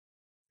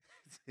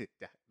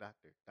 Dr.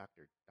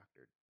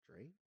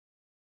 Dre?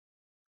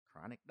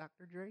 Chronic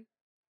Dr. Dre?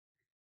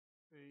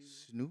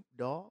 Snoop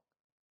Dogg?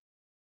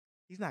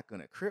 He's not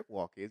gonna crip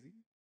walk, is he?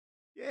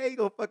 Yeah, he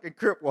gonna fucking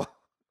crip walk.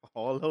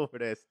 all over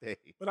that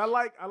stage. But I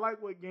like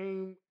what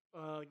Game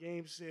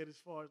said as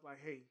far as like,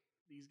 hey,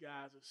 these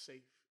guys are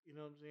safe. You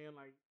know what I'm saying?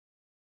 Like,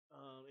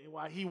 and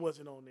why he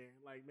wasn't on there.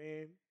 Like,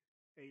 man,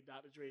 hey,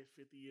 Dr. Dre is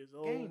 50 years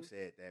old. Game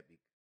said that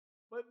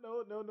but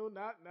no,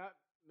 not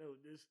no.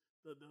 This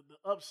the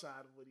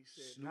upside of what he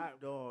said.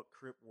 Snoop Dogg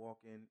crip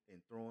walking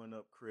and throwing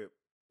up crip.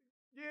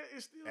 Yeah,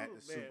 it's still at the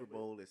bad, Super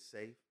Bowl is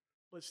safe.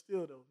 But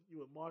still, though, you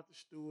with Martha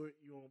Stewart,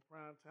 you on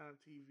primetime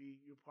TV,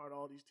 you're part of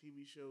all these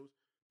TV shows.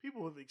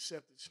 People have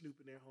accepted Snoop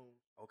in their homes.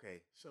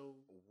 Okay, so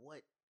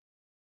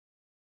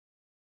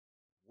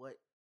what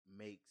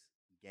makes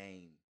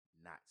Game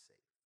not safe?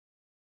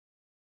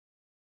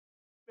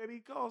 That he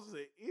causes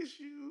an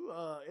issue.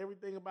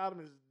 Everything about him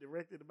is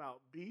directed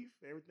about beef.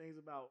 Everything's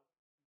about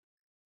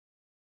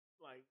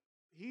like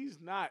he's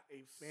not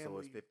a family. So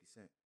it's 50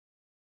 Cent.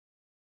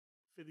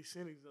 50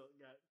 Cent has got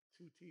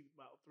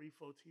about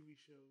 3-4 TV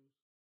shows.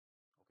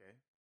 Okay.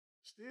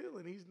 Still,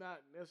 and he's not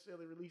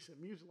necessarily releasing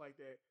music like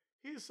that.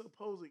 His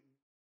supposed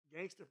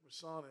gangster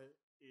persona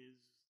is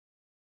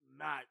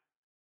not.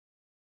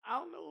 I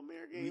don't know,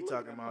 American. We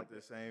talking about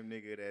the same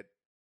nigga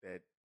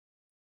that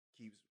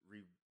keeps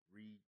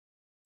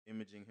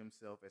re-imaging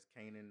himself as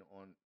Kanan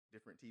on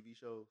different TV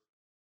shows.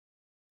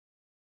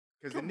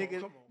 Because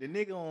the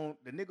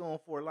nigga on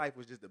For Life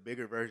was just a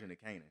bigger version of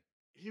Kanan.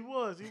 He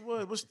was,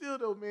 but still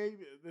though, man.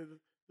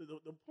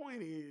 The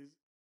point is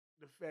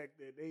the fact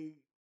that these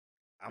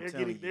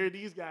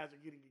guys are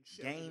getting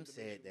accepted. Game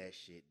said that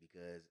shit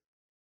because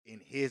in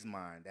his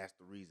mind, that's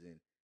the reason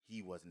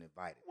he wasn't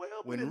invited.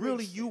 Well, when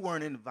really you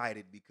weren't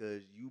invited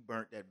because you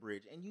burnt that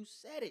bridge, and you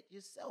said it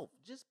yourself.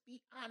 Just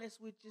be honest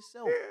with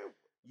yourself. Yeah.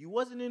 You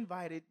wasn't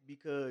invited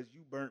because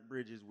you burnt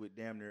bridges with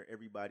damn near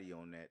everybody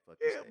on that fucking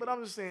stage. But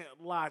I'm just saying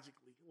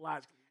logically.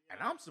 And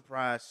I'm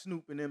surprised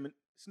Snoop and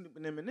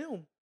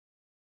Eminem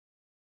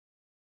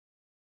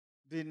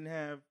didn't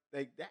have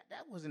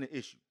that wasn't an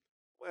issue.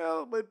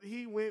 Well, but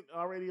he went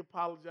already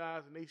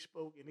apologized and they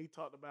spoke and he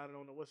talked about it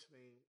on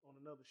on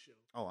another show.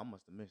 Oh, I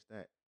must have missed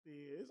that.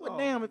 Yeah, well,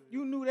 damn, if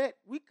you knew that,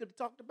 we could have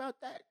talked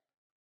about that.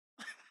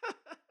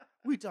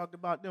 We talked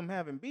about them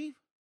having beef.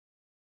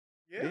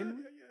 Yeah. It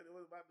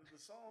was about the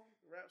song,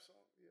 the rap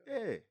song.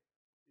 Yeah.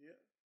 Shit.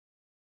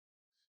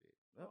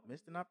 Well,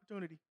 missed an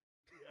opportunity.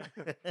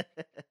 Yeah.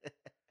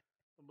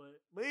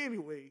 but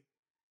anyway,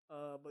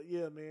 but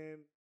yeah,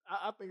 man,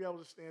 I think that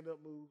was a stand-up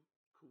move.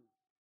 Cool.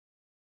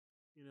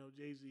 You know,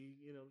 Jay-Z,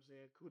 you know what I'm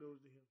saying? Kudos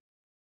to him.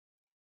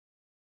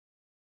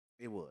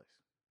 It was.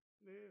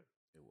 Yeah.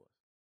 It was.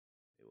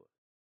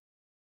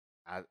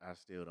 I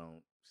still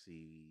don't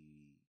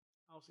see.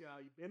 I don't see how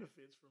he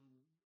benefits from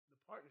the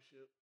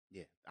partnership.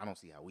 Yeah, I don't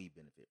see how we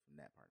benefit from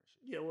that partnership.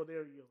 Yeah, well,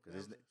 there you go.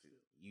 Because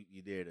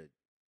you there to.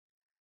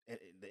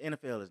 The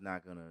NFL is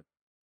not gonna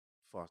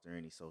foster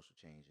any social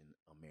change in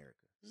America.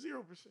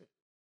 0%.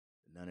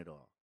 None at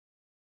all.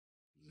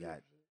 You 0%.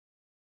 got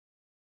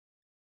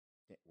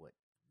what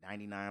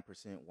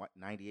 99% white,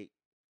 98,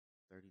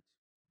 30,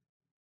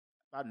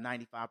 about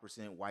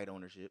 95% white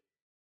ownership.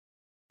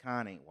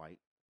 Khan ain't white,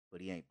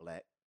 but he ain't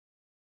black.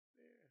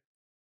 Yeah.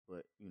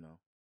 But you know,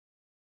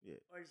 yeah.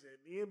 Like I said,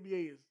 the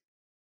NBA is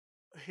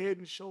head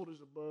and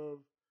shoulders above.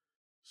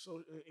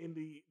 So in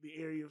the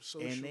area of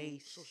social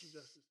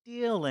justice,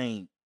 still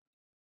ain't.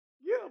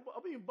 Yeah, but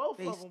I mean both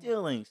they of them. They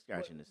still ain't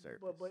scratching the surface.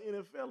 But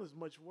NFL is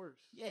much worse.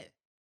 Yeah,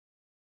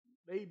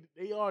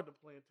 they are the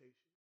plantation.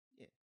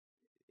 Yeah,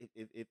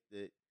 if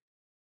the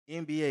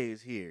NBA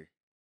is here,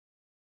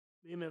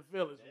 the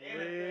NFL is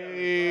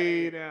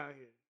way down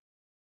here.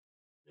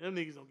 Them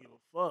niggas don't give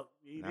a fuck.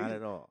 Not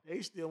at all.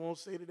 They still won't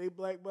say that they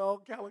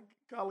blackballed Colin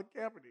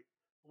Kaepernick.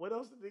 What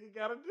else did they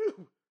gotta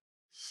do?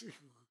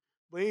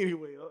 But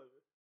anyway,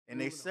 and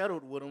they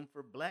settled with him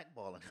for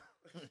blackballing.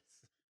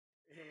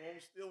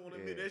 And still want to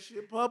admit that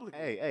shit publicly.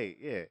 Hey,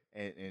 yeah.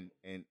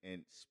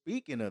 And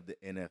speaking of the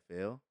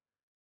NFL,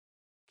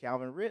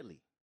 Calvin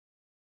Ridley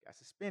got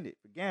suspended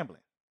for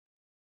gambling.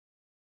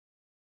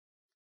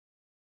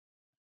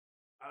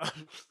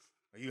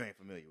 You ain't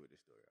familiar with this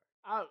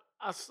story.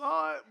 I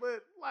saw it,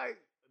 but like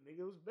a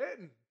nigga was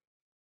betting.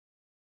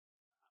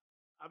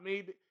 I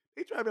mean,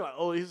 they try to be like,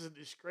 oh, this is a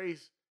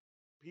disgrace.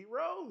 Pete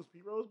Rose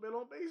bet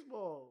on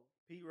baseball.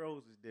 Pete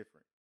Rose is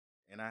different.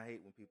 And I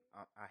hate when people.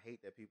 I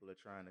hate that people are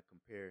trying to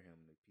compare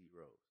him to Pete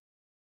Rose.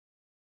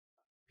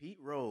 Pete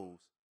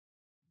Rose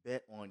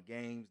bet on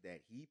games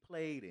that he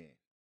played in,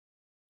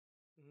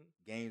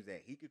 games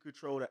that he could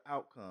control the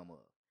outcome of,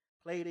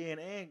 played in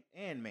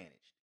and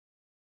managed,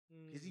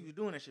 because he was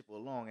doing that shit for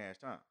a long ass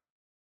time.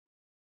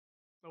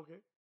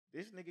 Okay.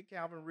 This nigga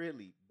Calvin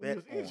Ridley bet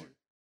on. When he was injured.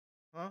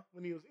 Huh?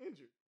 When he was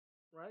injured,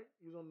 right?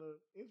 He was on the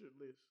injured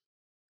list.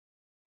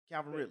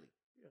 Calvin Ridley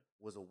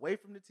was away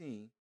from the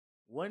team.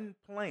 Wasn't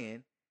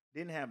playing,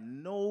 didn't have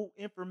no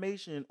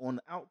information on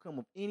the outcome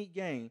of any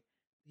game.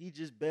 He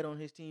just bet on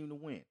his team to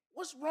win.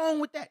 What's wrong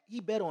with that?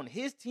 He bet on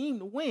his team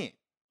to win.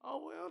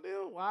 Oh, well,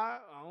 then why?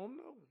 I don't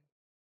know.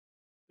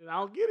 Then I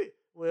don't get it.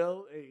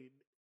 Well, hey,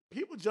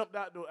 people jumped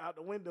out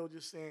the window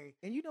just saying,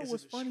 and you know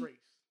what's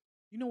funny?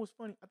 You know what's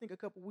funny? I think a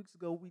couple weeks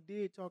ago we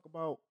did talk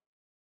about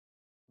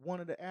one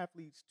of the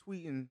athletes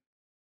tweeting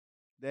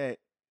that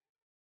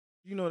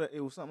that it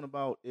was something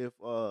about if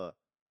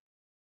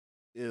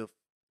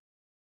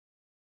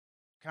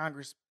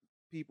Congress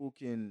people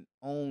can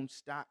own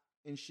stock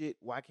and shit,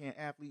 why can't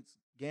athletes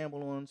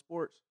gamble on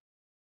sports?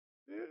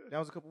 Yeah. That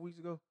was a couple weeks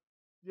ago.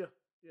 Yeah.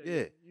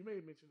 Yeah. You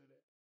made mention of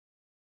that.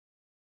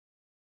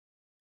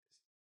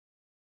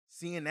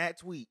 Seeing that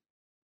tweet,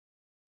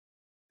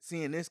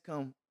 seeing this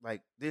come,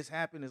 like this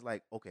happen is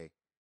like, okay,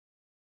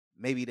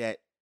 maybe that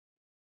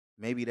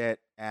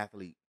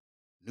athlete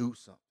knew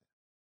something.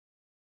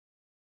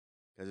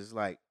 Cause it's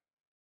like,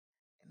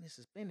 and they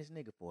suspend this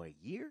nigga for a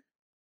year?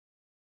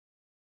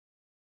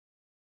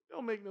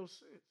 Don't make no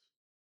sense.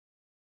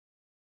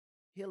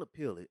 He'll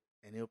appeal it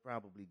and he'll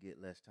probably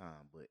get less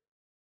time, but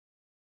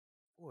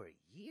for a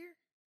year?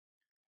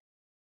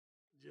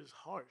 Just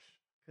harsh.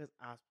 Cause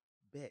I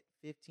bet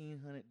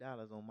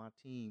 $1,500 on my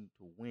team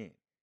to win.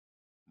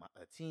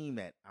 A team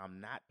that I'm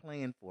not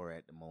playing for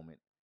at the moment.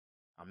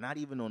 I'm not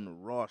even on the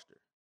roster.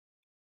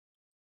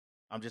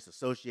 I'm just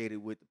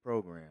associated with the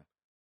program.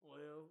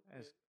 Well,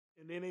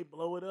 and then they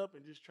blow it up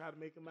and just try to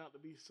make him out to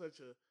be such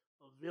a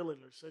villain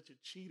or such a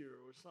cheater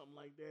or something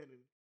like that. And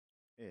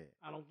yeah,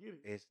 I don't get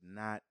it. It's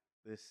not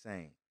the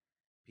same.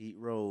 Pete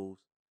Rose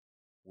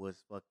was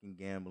fucking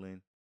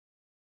gambling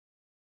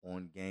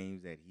on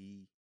games that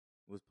he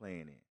was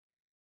playing in.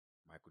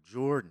 Michael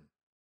Jordan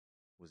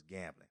was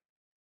gambling.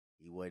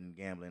 He wasn't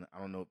gambling. I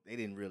don't know. They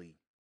didn't really.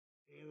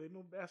 Ain't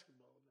no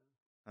basketball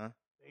now. Huh?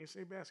 They ain't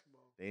say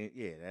basketball. They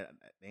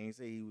ain't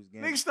say he was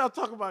gambling. Nigga, stop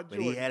talking about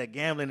Jordan. But he had a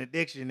gambling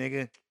addiction,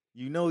 nigga.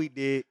 You know he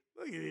did.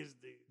 Look at this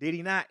dude. Did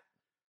he not?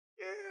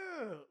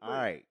 Yeah. All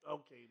right.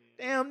 Okay,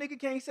 then. Damn,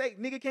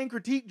 nigga can't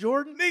critique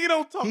Jordan. Nigga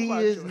don't talk about Jordan.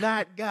 He is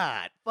not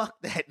God.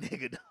 Fuck that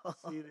nigga, dog.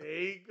 See,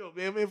 there you go,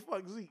 man. Man,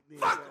 fuck Zeke, then.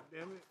 Fuck him.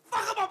 Damn it.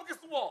 Fuck him up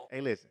against the wall.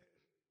 Hey, listen.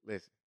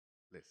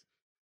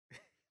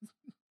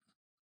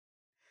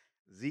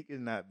 Zeke is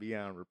not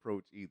beyond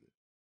reproach either.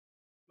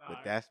 But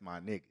that's my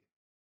nigga.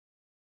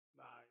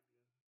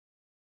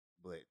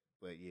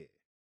 But yeah,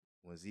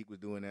 when Zeke was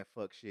doing that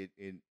fuck shit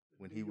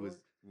when he was,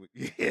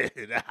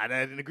 yeah, I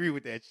didn't agree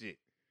with that shit.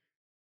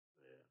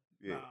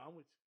 Yeah. Nah, I'm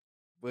with you.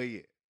 But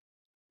yeah,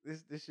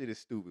 this shit is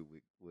stupid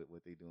with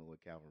what they doing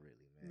with Calvin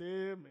Ridley, man.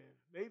 Yeah,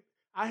 man.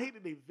 I hate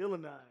that they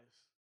villainize,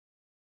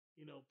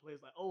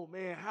 players like, oh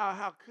man,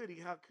 how could he?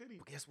 How could he?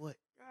 But guess what?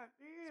 God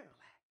damn.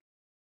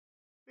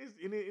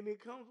 And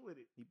it comes with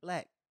it. He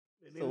black.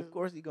 And So of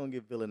course he gonna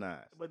get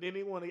villainized. But then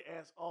they want to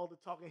ask all the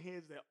talking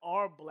heads that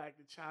are black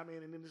to chime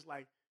in, and then it's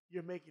like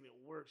you're making it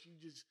worse. You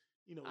just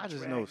I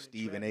just know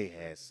Stephen A.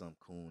 has some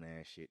coon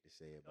ass shit to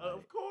say about it.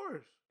 Of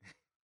course.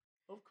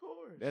 Of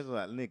course. That's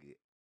what nigga.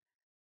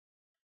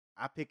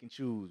 I pick and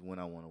choose when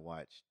I want to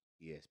watch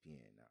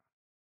ESPN now.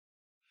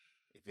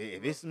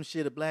 If it's some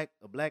shit a black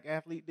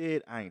athlete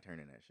did, I ain't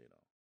turning that shit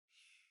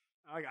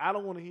on. I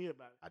don't want to hear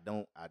about it.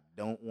 I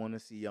don't want to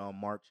see y'all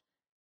march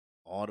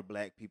all the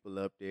black people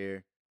up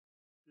there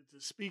to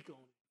speak on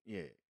it.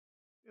 Yeah.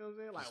 You know what I'm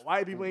saying? Like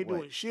white people ain't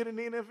doing shit in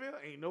the NFL.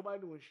 Ain't nobody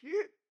doing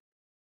shit.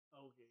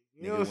 Okay.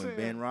 You know what I'm saying?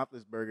 Ben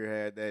Roethlisberger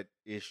had that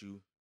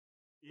issue.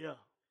 Yeah.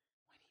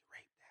 When he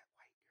raped that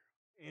white girl.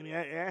 And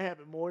that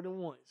happened more than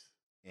once.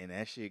 And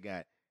that shit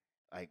got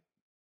like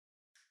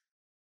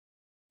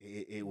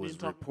it was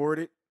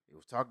reported. It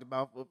was talked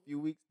about for a few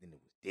weeks. Then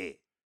it was dead.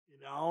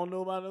 I don't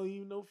know about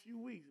even no few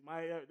weeks.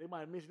 They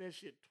might mention that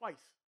shit twice.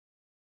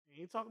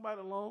 They ain't talking about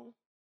it long.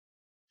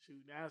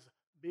 Shoot, now it's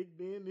Big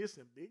Ben this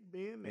and Big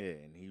Ben that. Yeah,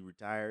 and he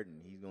retired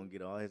and he's gonna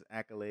get all his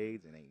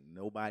accolades and ain't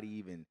nobody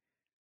even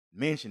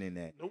mentioning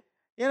that. Nope.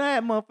 You know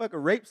that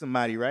motherfucker raped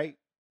somebody, right?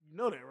 You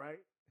know that, right?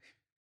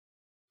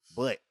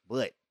 But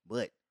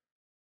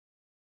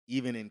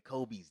even in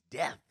Kobe's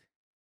death,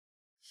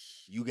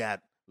 you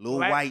got little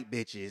white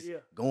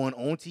bitches going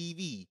on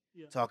TV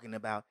talking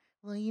about,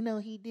 well,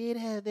 he did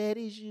have that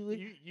issue.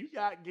 You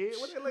got Gail.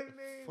 What's that lady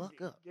name?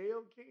 Fuck up.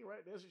 Gail King,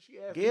 right? That's what she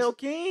asked. Gail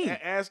King.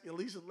 Asking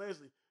Lisa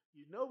Leslie,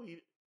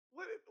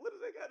 what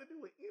does that got to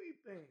do with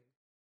anything?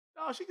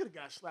 No, she could have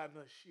got slapped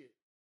in her shit.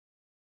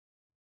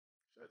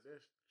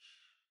 That's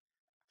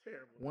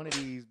terrible. One of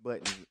these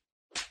buttons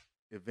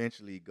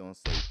eventually gonna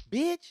say,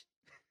 bitch.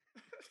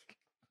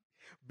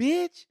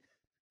 Bitch.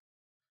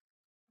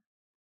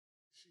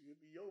 She would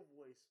be your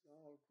voice.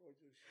 I'll record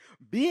your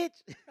shit.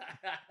 Bitch.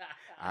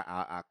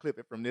 I'll clip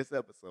it from this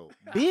episode.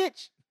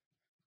 Bitch.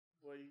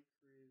 Boy, you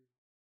crazy.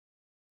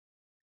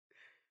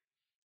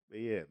 But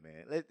yeah,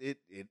 man.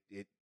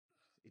 It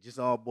just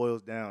all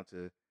boils down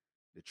to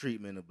the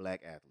treatment of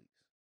black athletes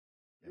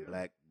and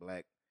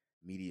black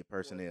media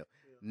personnel.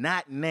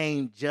 Not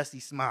named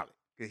Jussie Smollett.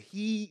 Because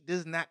he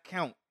does not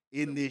count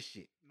in this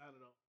shit. Not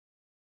at all.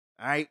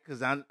 All right?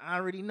 Because I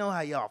already know how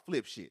y'all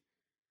flip shit.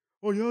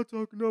 Oh, y'all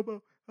talking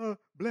about how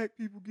black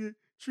people get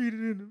treated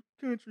in the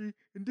country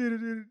and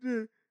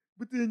da-da-da-da-da.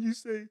 But then you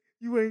say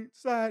you ain't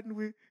siding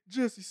with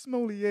Jussie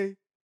Smollett.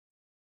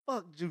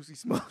 Fuck Juicy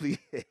Smollett.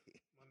 My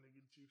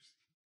nigga Juicy.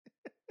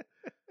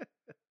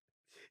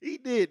 He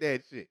did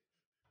that shit.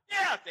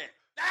 Get out there.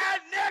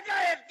 That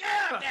nigga is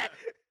get out there.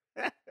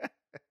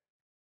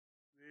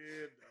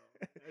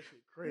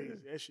 crazy.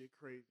 That shit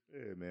crazy.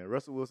 Yeah, man.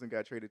 Russell Wilson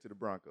got traded to the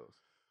Broncos.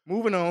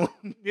 Moving on.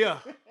 Yeah.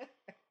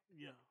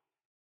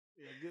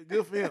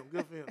 Good for him.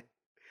 Good for him.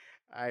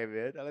 All right,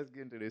 man. Now let's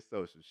get into this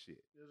social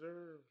shit. Yes,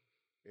 sir.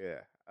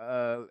 Yeah.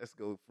 Let's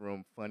go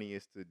from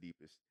funniest to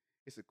deepest.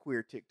 It's a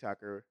queer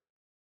TikToker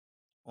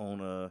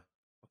on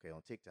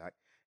TikTok.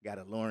 Got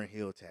a Lauryn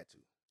Hill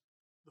tattoo.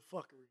 The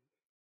fuckery.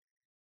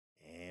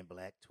 And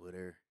Black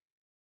Twitter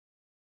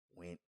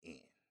went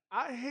in.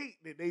 I hate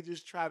that they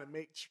just try to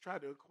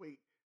equate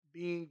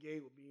being gay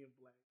with being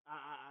black.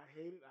 I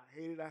hate it. I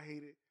hate it. I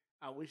hate it.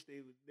 I wish they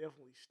would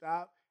definitely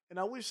stop. And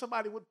I wish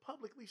somebody would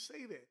publicly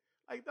say that.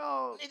 Like,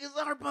 dog. Niggas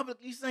are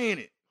publicly saying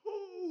it.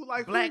 Who?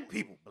 Like black who?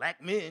 people,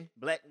 black men,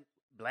 black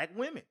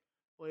women.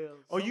 Well,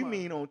 oh, you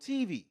mean on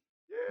TV?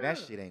 Yeah. That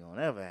shit ain't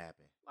gonna ever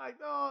happen. Like,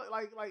 dog,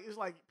 like it's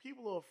like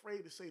people are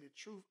afraid to say the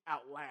truth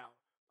out loud.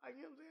 Like,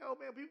 you know what I'm saying? Oh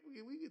man, people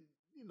we could,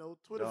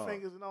 Twitter Dog.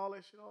 fingers and all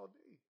that shit all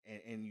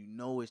day. And you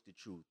know it's the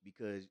truth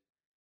because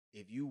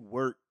if you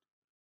work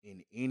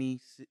in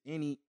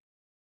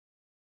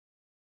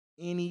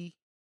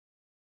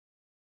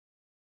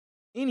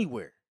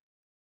anywhere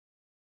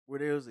where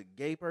there's a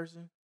gay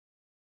person,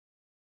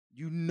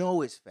 you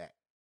know it's fact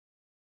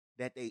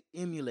that they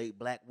emulate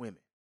black women.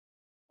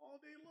 All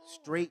day long.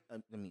 Straight,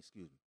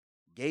 excuse me.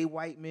 Gay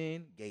white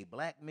men, gay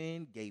black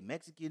men, gay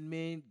Mexican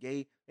men,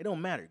 gay, it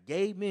don't matter.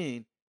 Gay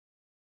men,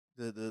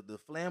 the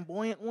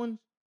flamboyant ones,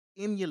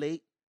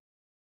 emulate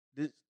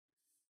this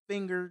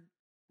finger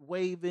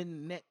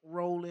waving, neck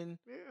rolling,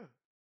 Yeah.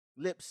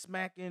 lip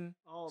smacking,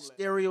 All that.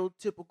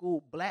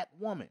 stereotypical black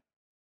woman.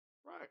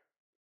 Right.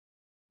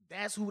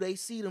 That's who they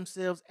see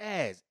themselves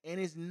as. And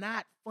it's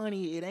not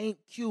funny. It ain't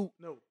cute.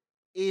 No.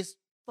 It's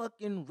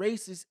fucking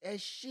racist as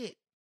shit.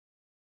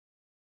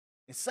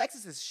 And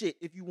sexist as shit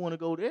if you want to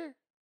go there.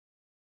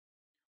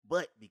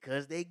 But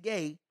because they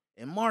gay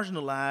and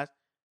marginalized,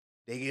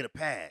 they get a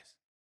pass.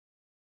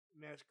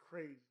 And that's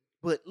crazy.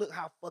 But look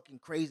how fucking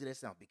crazy that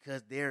sounds.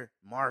 Because they're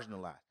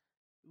marginalized.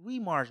 We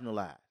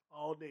marginalized.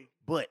 All day.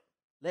 But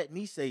let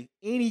me say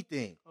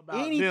anything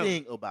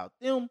about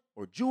them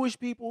or Jewish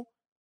people.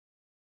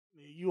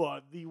 You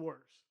are the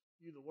worst.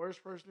 You're the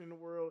worst person in the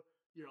world.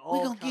 You're all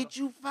We gonna get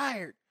you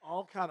fired.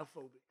 All kind of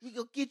phobic. We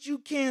gonna get you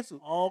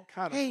canceled. All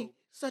kind of Hey, phobic.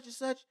 such and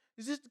such.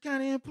 Is this the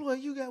kind of employee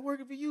you got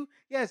working for you?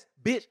 Yes,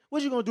 bitch.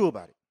 What you gonna do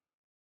about it?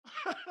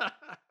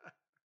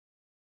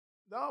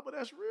 No, but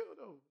that's real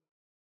though.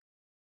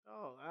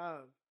 No,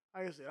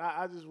 like I said,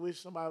 I just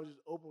wish somebody would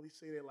just openly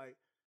say that. Like,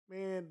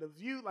 man, the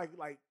view,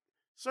 like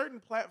certain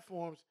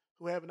platforms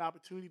who have an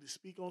opportunity to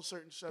speak on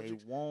certain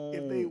subjects,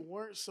 if they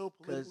weren't so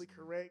politically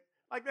correct,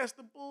 like that's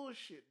the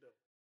bullshit though.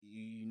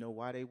 You know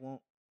why they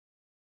won't?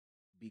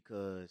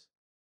 Because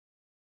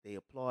they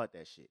applaud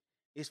that shit.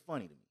 It's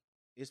funny to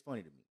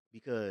me.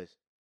 Because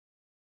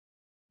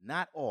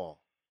not all,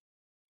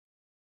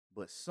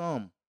 but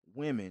some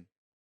women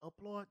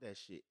applaud that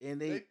shit.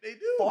 And they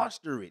do.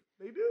 foster it.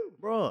 They do.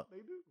 Bruh.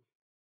 They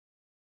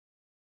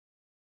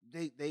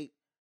do. They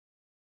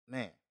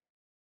man.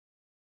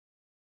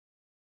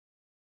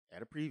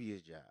 At a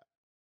previous job.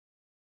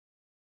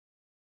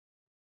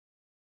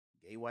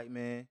 Gay white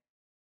man,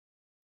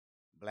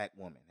 black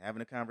woman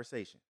having a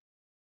conversation.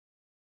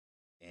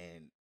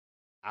 And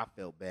I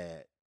felt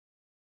bad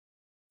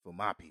for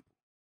my people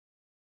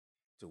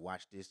to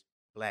watch this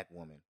black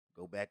woman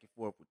go back and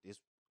forth with this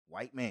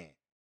white man.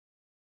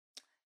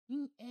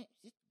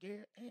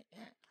 Girl,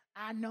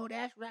 I know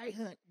that's right,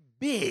 hun.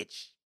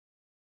 Bitch.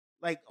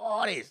 Like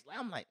all this.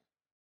 I'm like,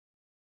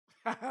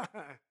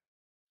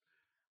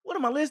 what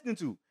am I listening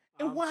to?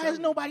 And why is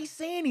nobody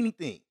saying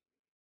anything?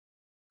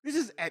 This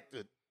is at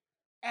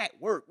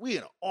work. We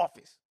in an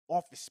office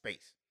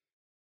space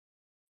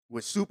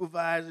with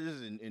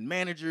supervisors and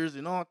managers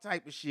and all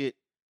type of shit.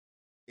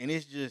 And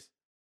it's just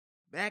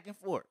back and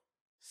forth.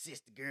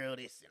 Sister girl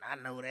this, and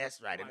I know that's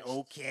right, and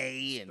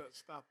okay, and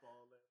stop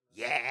all that.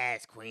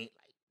 Yes, queen.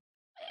 Like,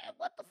 man,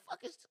 what the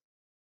fuck is...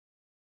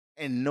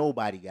 And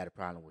nobody got a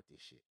problem with this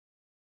shit.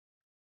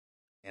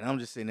 And I'm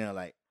just sitting there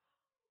like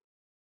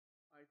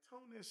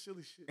tone that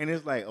silly shit. And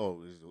it's like,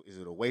 oh, is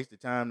it a waste of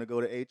time to go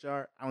to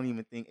HR? I don't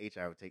even think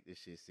HR would take this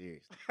shit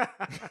seriously.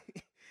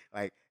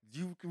 Like,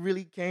 you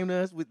really came to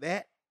us with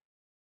that?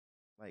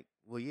 Like,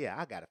 well, yeah,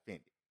 I got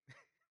offended.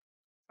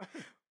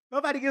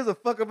 Nobody gives a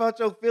fuck about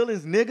your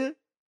feelings, nigga.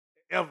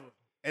 Ever.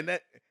 And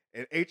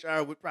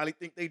HR would probably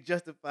think they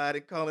justified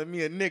in calling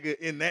me a nigga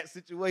in that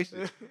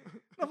situation.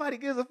 Nobody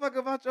gives a fuck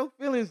about your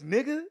feelings,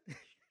 nigga.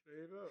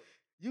 Straight up.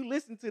 You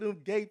listen to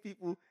them gay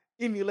people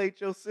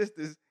emulate your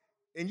sisters,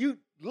 and you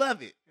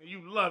love it. And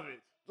you love it.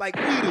 Like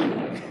we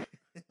do.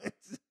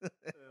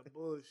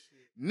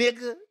 Bullshit.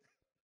 Nigga.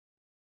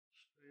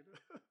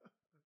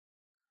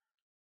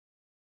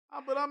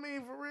 But I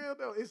mean, for real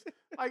though, it's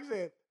like I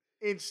said,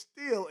 and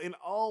still and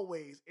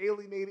always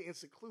alienated and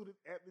secluded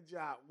at the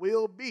job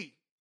will be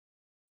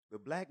the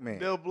black man.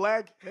 The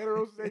black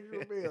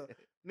heterosexual male.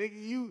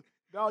 Nigga, you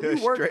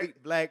work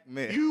straight black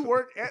man. You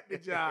work at the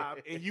job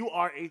and you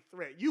are a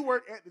threat. You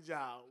work at the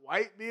job.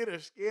 White men are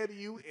scared of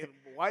you and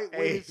white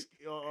women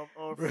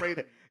are afraid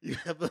of you.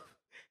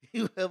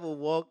 You ever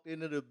walked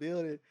into the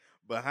building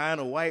behind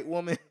a white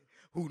woman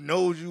who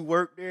knows you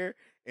work there,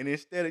 and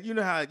instead of, you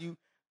know how you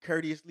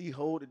courteously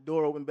hold the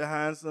door open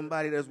behind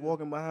somebody that's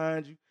walking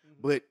behind you,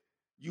 but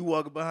you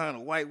walking behind a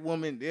white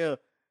woman, they'll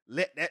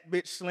let that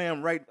bitch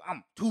slam right.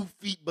 I'm 2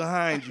 feet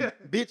behind you,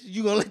 bitch.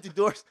 You gonna let the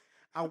door?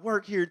 I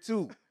work here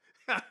too.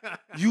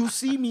 You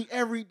see me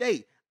every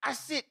day. I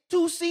sit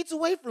 2 seats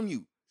away from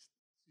you.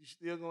 You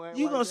still gonna act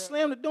You like gonna that?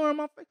 slam the door in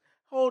my face?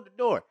 Hold the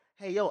door.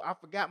 Hey, yo, I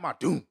forgot my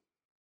doom.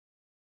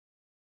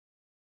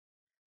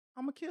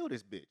 I'm gonna kill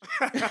this bitch.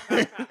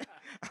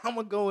 I'm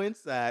gonna go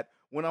inside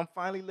when I'm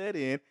finally let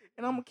in,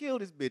 and I'm gonna kill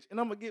this bitch, and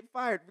I'm gonna get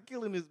fired for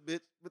killing this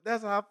bitch. But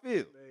that's how I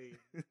feel.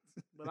 Hey,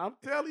 but I'm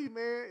telling you,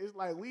 man, it's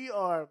like we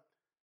are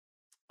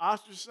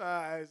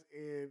ostracized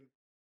and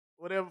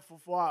whatever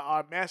for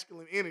our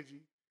masculine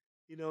energy.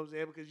 You know what I'm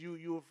saying? Because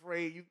you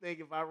afraid, you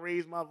think if I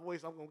raise my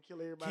voice, I'm gonna kill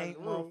everybody Can't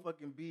in the room.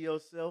 motherfucking be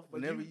yourself.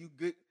 But Whenever you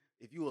good,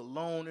 if you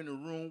alone in the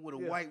room with a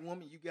white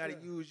woman, you gotta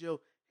use your,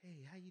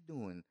 hey, how you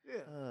doing?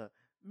 Yeah.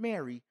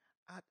 Mary,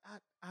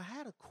 I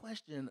had a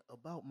question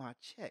about my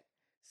check.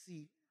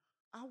 See,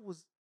 I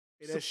was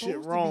That shit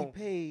supposed to wrong. be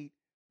paid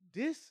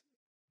this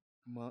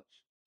much,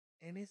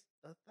 and it's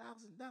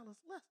 $1,000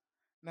 less.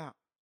 Now,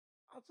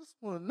 I just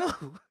want to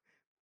know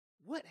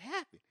what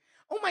happened.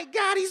 Oh my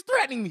God, he's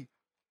threatening me.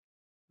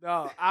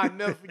 Dog, I'll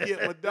never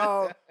forget my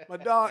dog. My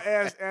dog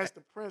asked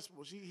the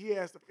principal. He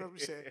asked the principal.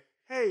 He said,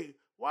 "Hey,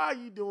 why are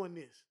you doing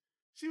this?"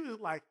 She was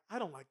like, "I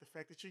don't like the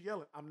fact that you're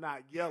yelling." I'm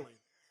not yelling.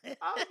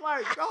 I was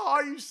like, "Dog,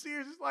 are you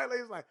serious?" It's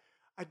like,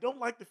 I don't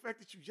like the fact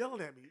that you're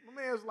yelling at me.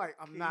 My man's like,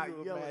 "I'm not Can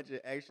you yelling." imagine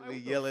actually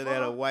like, yelling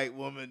at a white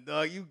woman,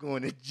 dog? You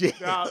going to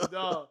jail,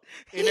 dog.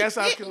 And that's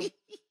how come.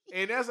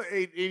 And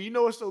and you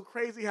know what's so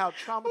crazy? How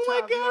traumatized. Oh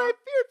my God, I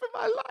feared for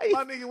my life.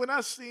 My nigga, when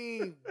I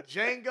seen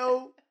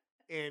Django.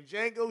 And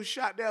Django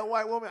shot that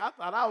white woman, I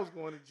thought I was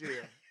going to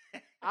jail.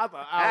 I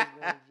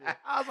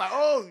was like,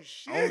 oh,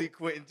 shit. Only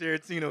Quentin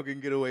Tarantino can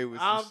get away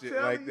with some shit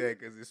like that.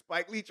 Because if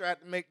Spike Lee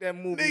tried to make that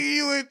movie, nigga,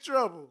 you in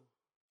trouble.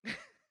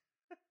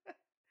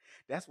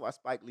 That's why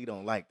Spike Lee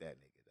don't like that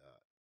nigga,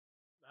 dog.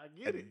 I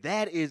get it.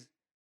 That is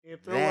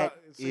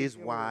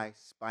why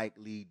Spike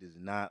Lee does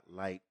not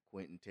like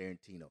Quentin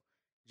Tarantino.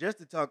 Just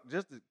to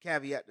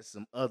caveat to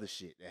some other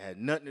shit that had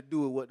nothing to do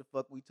with what the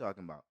fuck we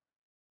talking about.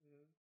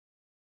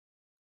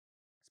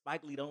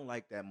 Spike Lee don't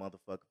like that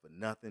motherfucker for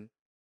nothing.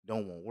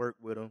 Don't want to work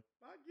with him.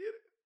 I get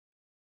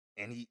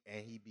it.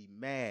 And he be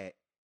mad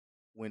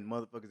when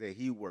motherfuckers that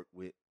he work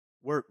with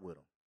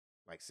him.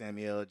 Like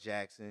Samuel L.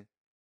 Jackson.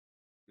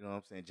 You know what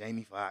I'm saying?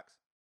 Jamie Foxx.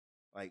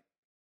 Like,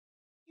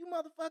 you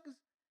motherfuckers,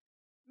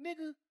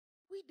 nigga,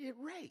 we did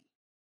Ray.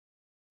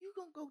 You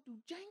gonna go do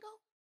Django?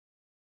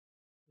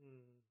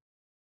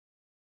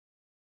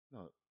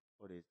 No,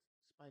 or did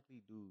Spike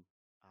Lee do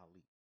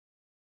Ali?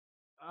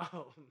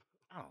 Oh,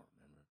 I don't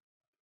remember.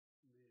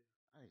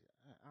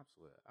 I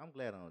swear. I'm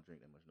glad I don't drink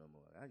that much no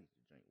more. I used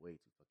to drink way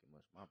too fucking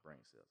much. My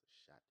brain cells are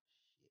shot to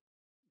shit.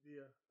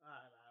 Yeah. All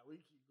right. We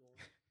keep going.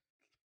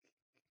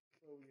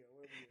 Where we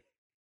at?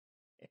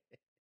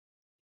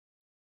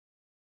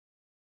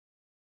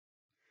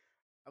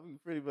 I mean,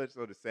 pretty much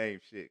on the same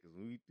shit. Because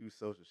when we do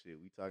social shit,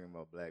 we talking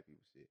about black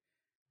people shit.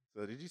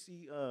 So did you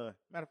see?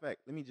 Matter of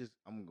fact, I'm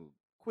gonna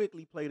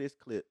quickly play this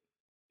clip,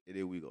 and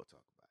then we go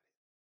talk about it.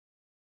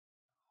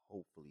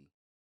 Hopefully,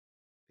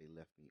 they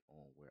left me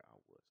on where I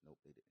was. Nope,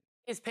 they didn't.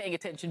 Is paying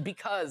attention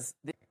because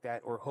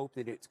that or hope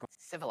that it's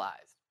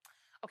civilized.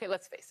 Okay,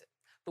 let's face it.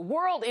 The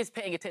world is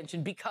paying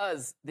attention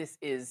because this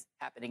is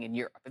happening in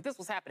Europe. If this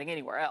was happening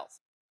anywhere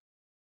else.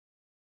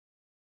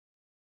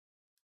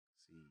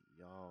 See,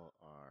 y'all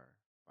are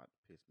about to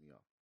piss me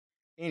off.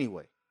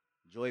 Anyway,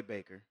 Joy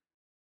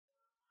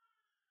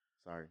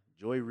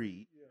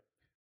Reid. Yeah.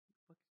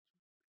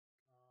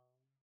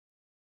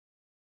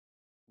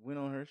 Went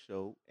on her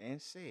show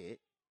and said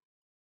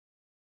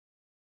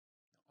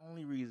the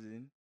only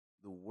reason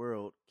the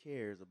world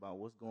cares about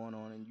what's going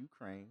on in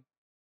Ukraine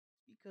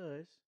is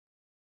because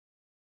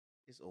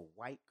it's a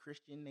white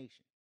Christian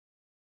nation.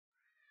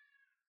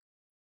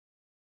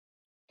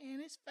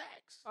 And it's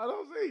facts. I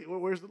don't see.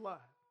 Where's the lie?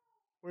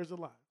 Where's the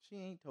lie? She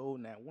ain't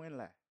told that one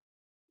lie.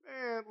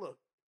 Man, look.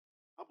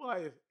 I'm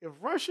like, if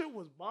Russia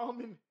was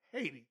bombing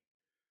Haiti,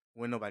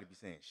 wouldn't nobody be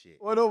saying shit.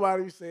 Well,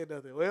 nobody be saying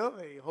nothing. Well,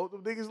 hey, hope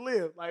them niggas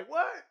live. Like,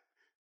 what?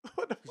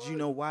 What the Because you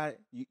know why?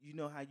 You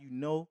know how you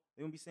know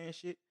they won't be saying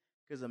shit?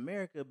 Because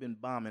America been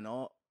bombing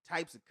all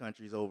types of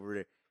countries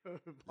over there.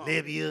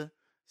 Libya,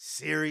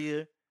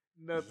 Syria,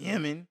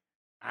 Yemen,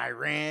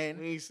 Iran,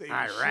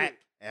 Iraq, shit.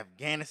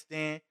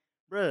 Afghanistan.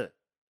 Bruh.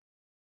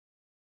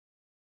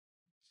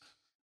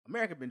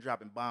 America been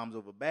dropping bombs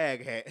over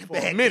Baghdad for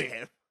a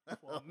minute.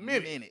 For a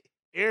minute.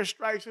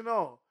 Airstrikes and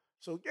all.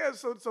 So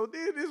so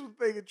then this was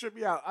thing that tripped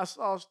me out. I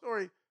saw a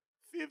story,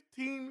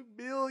 $15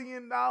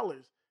 billion.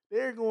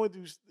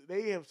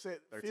 They have set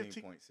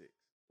 13.6.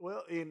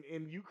 Well,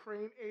 in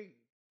Ukraine aid.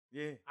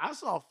 Yeah. I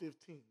saw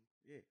 15.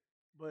 Yeah.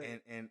 But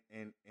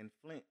and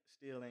Flint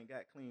still ain't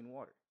got clean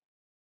water.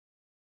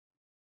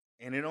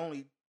 And it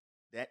only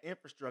that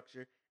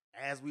infrastructure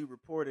as we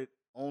reported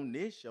on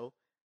this show,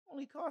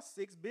 only cost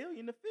 $6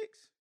 billion to fix.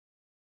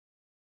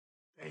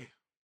 Damn.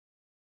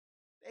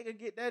 They could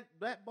get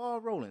that ball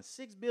rolling.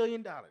 $6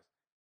 billion.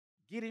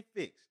 Get it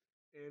fixed.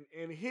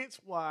 And hence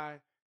why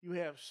you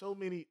have so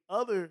many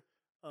other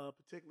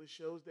particular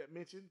shows that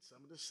mention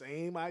some of the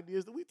same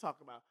ideas that we talk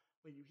about.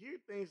 When you hear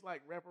things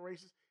like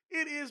reparations,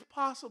 it is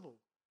possible.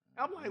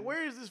 I'm like,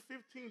 where is this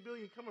 $15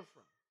 billion coming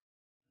from?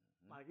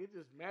 Like, it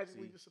just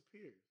magically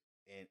disappears.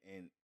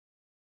 And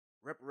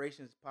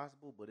reparations is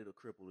possible, but it'll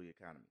cripple the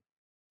economy.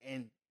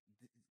 And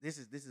this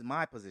is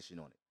my position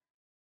on it.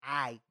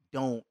 I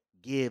don't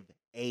give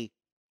a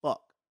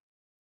fuck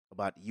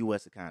about the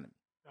U.S. economy.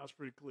 That was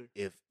pretty clear.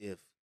 If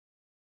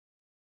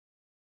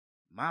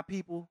my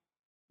people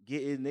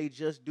getting they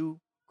just due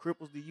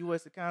cripples the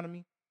U.S.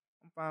 economy,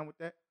 I'm fine with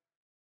that.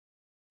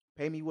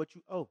 Pay me what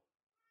you owe.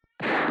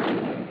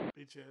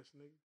 Bitch ass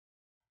nigga.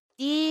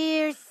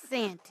 Dear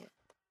Santa.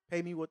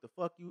 Pay me what the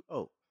fuck you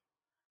owe.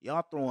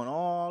 Y'all throwing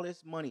all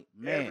this money,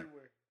 man.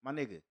 Everywhere. My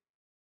nigga.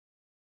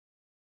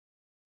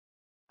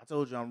 I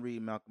told you I'm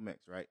reading Malcolm X,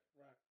 right?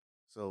 Right.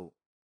 So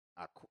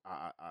I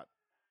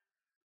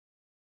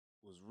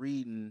was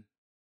reading,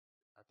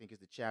 I think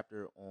it's the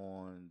chapter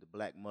on the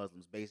black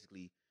Muslims.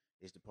 Basically,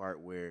 it's the part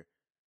where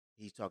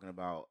he's talking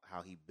about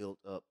how he built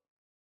up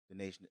the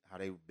nation, how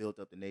they built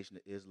up the Nation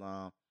of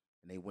Islam,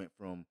 and they went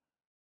from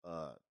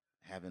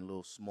having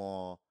little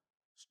small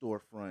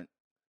storefront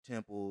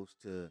temples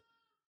to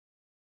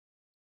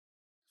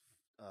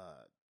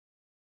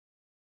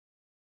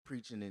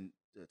preaching and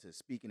to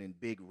speaking in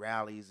big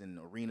rallies and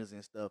arenas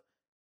and stuff.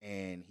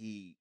 And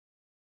he,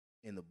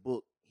 in the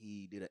book,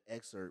 he did an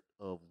excerpt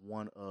of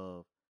one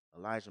of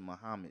Elijah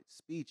Muhammad's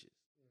speeches,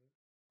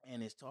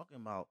 and it's talking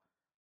about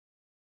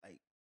like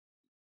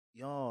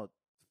y'all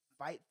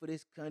fight for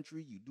this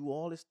country, you do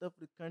all this stuff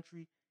for the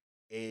country,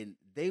 and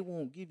they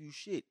won't give you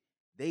shit.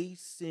 They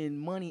send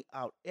money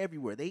out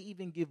everywhere. They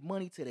even give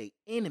money to their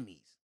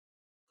enemies.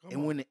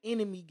 And when the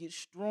enemy gets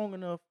strong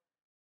enough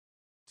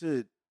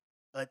to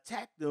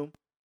attack them,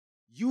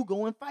 you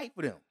go and fight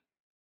for them.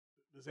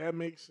 Does that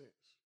make sense?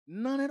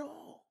 None at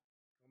all.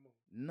 Come on.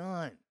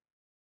 None.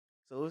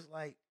 So it's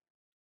like,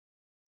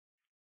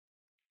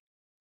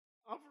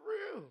 I'm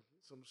for real.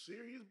 Some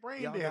serious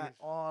brain y'all damage. got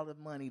all the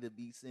money to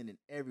be sending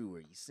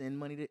everywhere. You send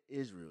money to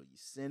Israel. You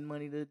send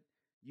money to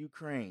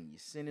Ukraine. You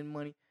sending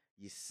money.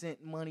 You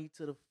sent money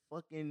to the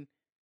fucking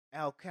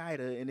Al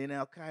Qaeda, and then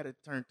Al Qaeda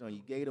turned on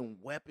you. Gave them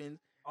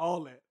weapons.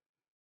 All that.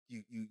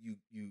 You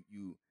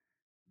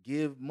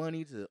give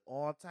money to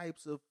all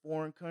types of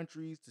foreign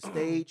countries to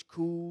stage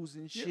coups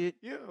and shit.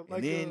 Yeah,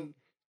 and then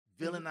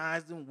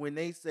villainize them when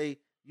they say,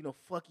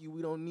 fuck you,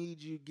 we don't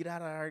need you, get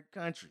out of our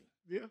country.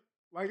 Yeah.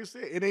 Like I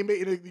said, and they make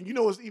it, you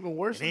know what's even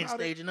worse and then about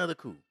stage it? Another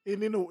coup.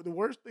 And then the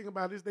worst thing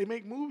about it is they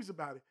make movies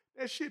about it.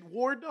 That shit,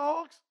 War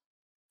Dogs.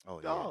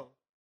 Oh, dog.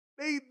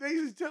 yeah. They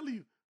just tell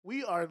you,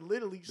 we are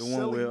literally the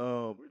selling.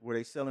 one where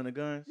they selling the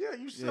guns? Yeah,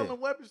 you selling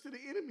weapons to the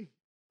enemy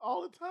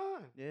all the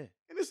time. Yeah.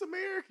 And it's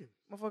American.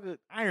 Motherfucker,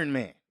 Iron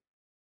Man.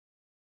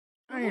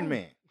 Iron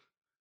Man.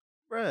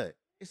 Bruh.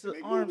 It's an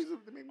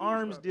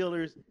arms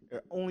dealers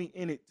are only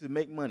in it to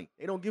make money.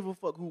 They don't give a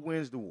fuck who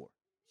wins the war.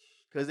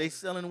 Because they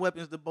selling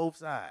weapons to both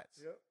sides.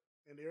 Yep.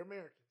 And they're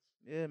Americans.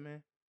 Yeah,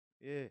 man.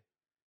 Yeah.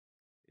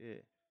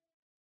 Yeah.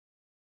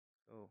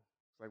 So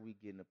it's like we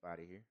getting up out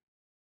of here.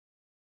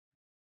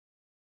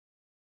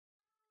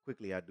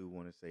 Quickly, I do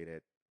want to say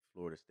that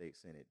Florida State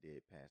Senate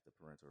did pass the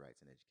Parental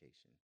Rights in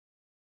Education,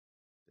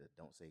 the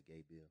Don't Say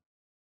Gay bill.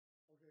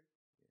 Okay.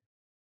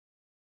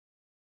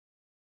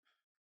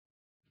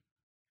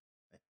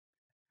 Yeah.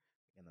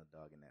 Ain't no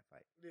dog in that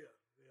fight. Yeah,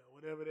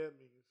 whatever that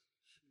means.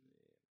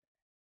 Yeah.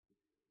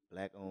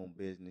 Black-owned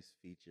business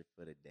feature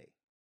for the day.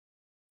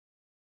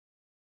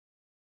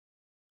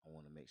 I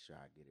want to make sure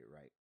I get it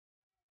right.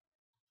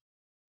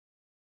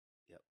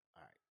 Yep.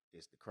 All right.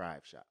 It's the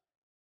Crive Shop.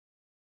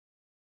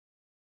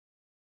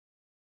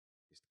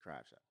 It's the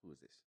Crive Shop. Who is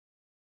this?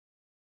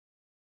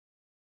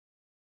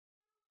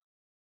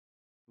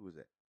 Who is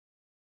that?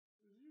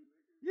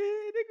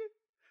 Yeah,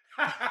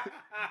 nigga.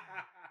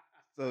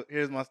 So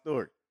here's my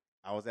story.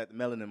 I was at the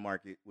Melanin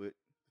Market with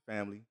the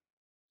family,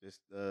 just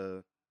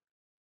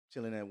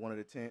chilling at one of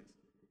the tents,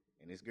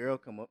 and this girl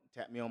come up and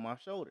tap me on my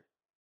shoulder.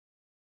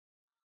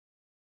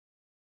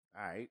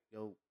 All right,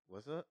 yo,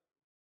 what's up?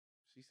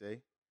 She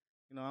say,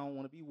 I don't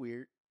want to be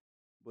weird,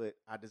 but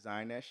I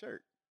designed that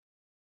shirt.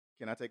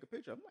 Can I take a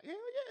picture? I'm like,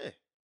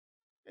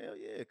 hell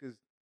yeah, because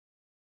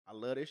I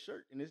love this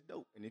shirt and it's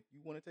dope. And if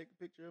you want to take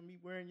a picture of me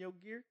wearing your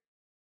gear,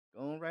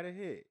 go on right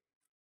ahead.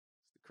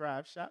 It's the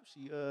Crive Shop.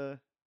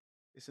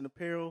 It's an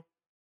apparel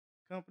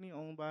company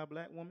owned by a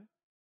black woman,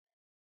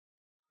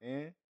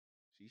 and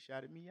she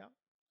shouted me out,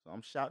 so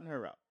I'm shouting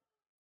her out.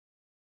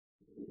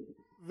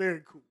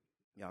 Very cool.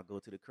 Y'all go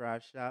to the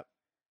Crive Shop,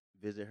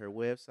 visit her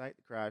website,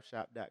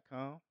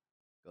 thecriveshop.com.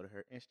 Go to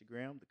her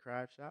Instagram, the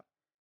Crive Shop,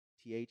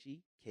 TheKriveshop,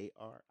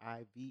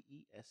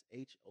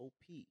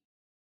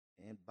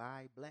 and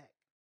buy black.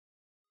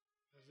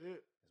 That's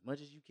it. As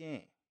much as you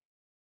can.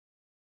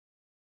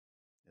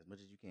 As much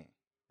as you can.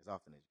 as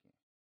often as you can.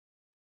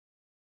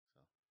 So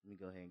let me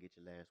go ahead and get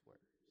your last words.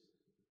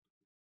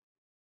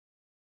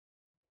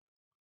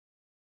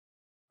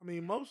 I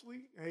mean,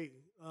 mostly, hey,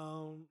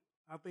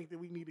 I think that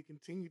we need to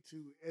continue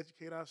to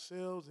educate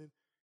ourselves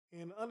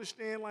and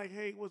understand, like,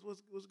 hey, what's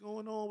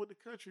going on with the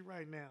country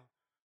right now.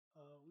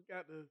 We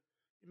got to,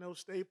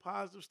 stay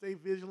positive, stay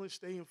vigilant,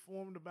 stay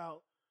informed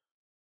about,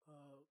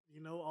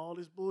 all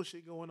this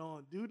bullshit going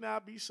on. Do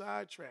not be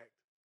sidetracked.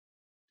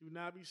 Do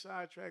not be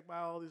sidetracked by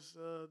all this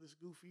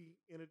goofy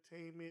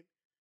entertainment,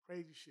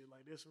 crazy shit.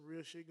 Like, there's some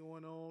real shit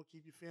going on.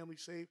 Keep your family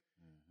safe,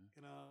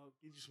 and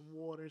get you some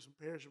water and some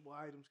perishable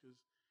items because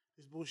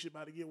this bullshit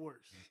about to get worse.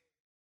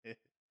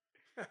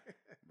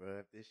 Bro,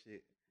 if this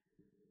shit,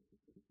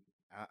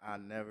 I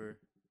never,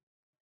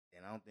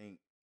 and I don't think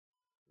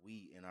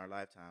we in our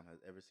lifetime has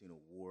ever seen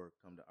a war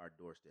come to our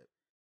doorstep.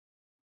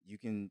 You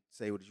can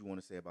say what you want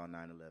to say about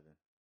 9/11.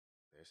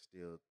 There's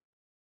still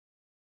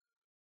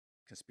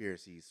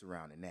conspiracies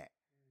surrounding that.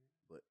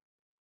 But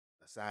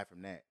aside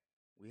from that,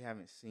 we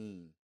haven't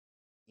seen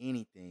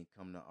anything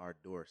come to our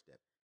doorstep.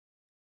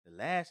 The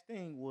last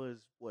thing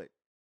was what?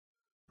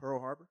 Pearl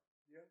Harbor?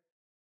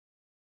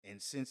 Yeah. And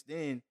since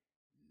then,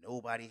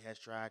 nobody has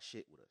tried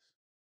shit with us.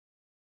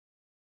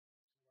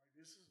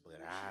 But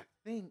I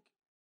think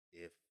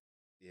if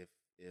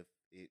if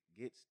it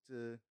gets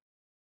to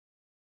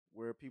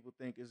where people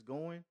think it's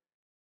going,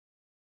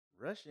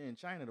 Russia and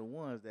China the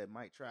ones that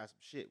might try some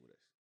shit with us.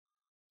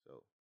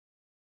 So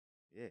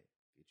yeah,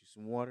 get you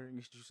some water and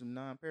get you some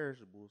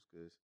non-perishables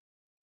because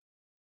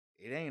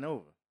it ain't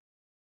over.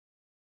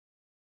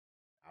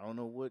 I don't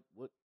know what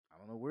I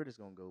don't know where this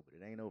gonna go, but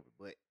it ain't over.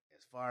 But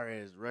as far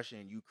as Russia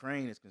and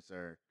Ukraine is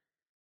concerned,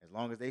 as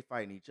long as they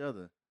fighting each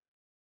other,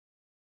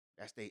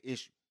 that's their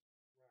issue.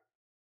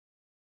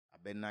 I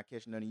better not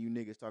catch none of you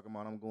niggas talking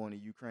about I'm going to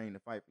Ukraine to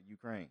fight for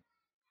Ukraine.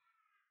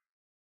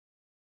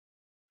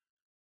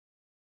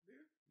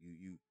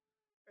 You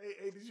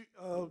Hey,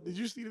 did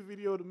you see the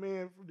video of the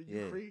man from the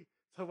Ukraine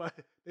talking about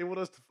they want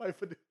us to fight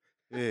for them?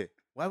 Yeah.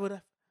 Why would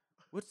I?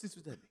 What's this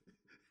with that?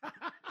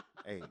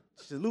 Hey,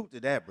 salute to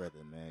that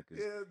brother, man,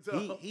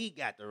 because he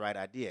got the right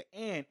idea.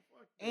 And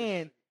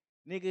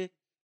nigga,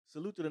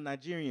 salute to the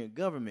Nigerian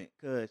government,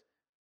 because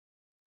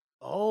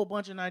a whole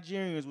bunch of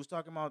Nigerians was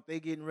talking about they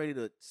getting ready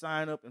to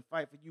sign up and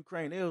fight for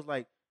Ukraine. They was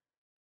like,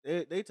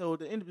 they told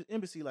the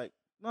embassy like,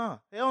 nah,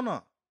 hell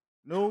no,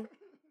 no,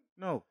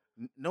 no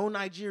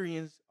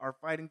Nigerians are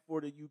fighting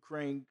for the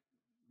Ukraine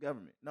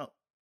government. No,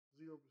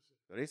 0%.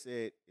 So they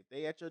said if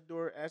they at your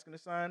door asking to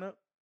sign up,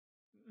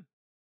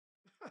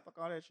 fuck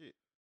all that shit.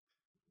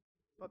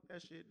 Fuck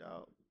that shit,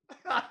 dog.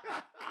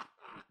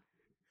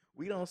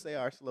 We don't say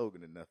our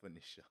slogan enough on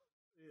this show.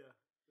 Yeah,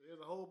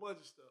 there's a whole bunch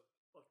of stuff.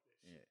 Fuck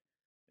that shit.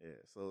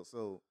 Yeah.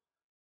 So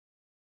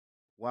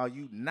while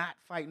you not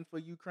fighting for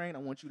Ukraine, I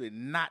want you to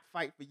not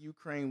fight for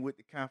Ukraine with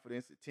the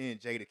confidence of 10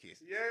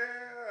 Jadakiss.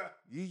 Yeah.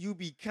 You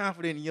be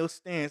confident in your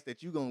stance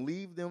that you gonna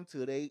leave them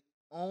to their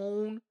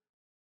own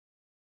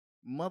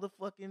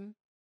motherfucking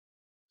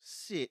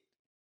shit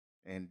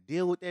and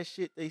deal with that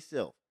shit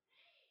theyself.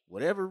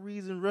 Whatever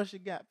reason Russia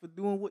got for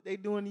doing what they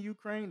doing in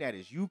Ukraine, that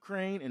is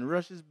Ukraine and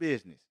Russia's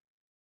business.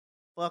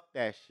 Fuck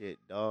that shit,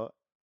 dog.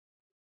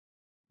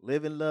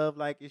 Live in love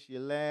like it's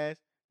your last.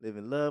 Live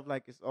in love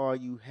like it's all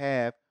you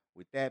have.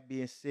 With that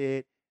being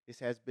said, this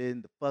has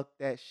been the Fuck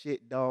That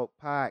Shit Dog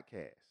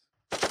podcast.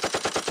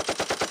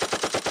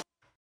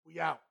 We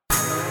out.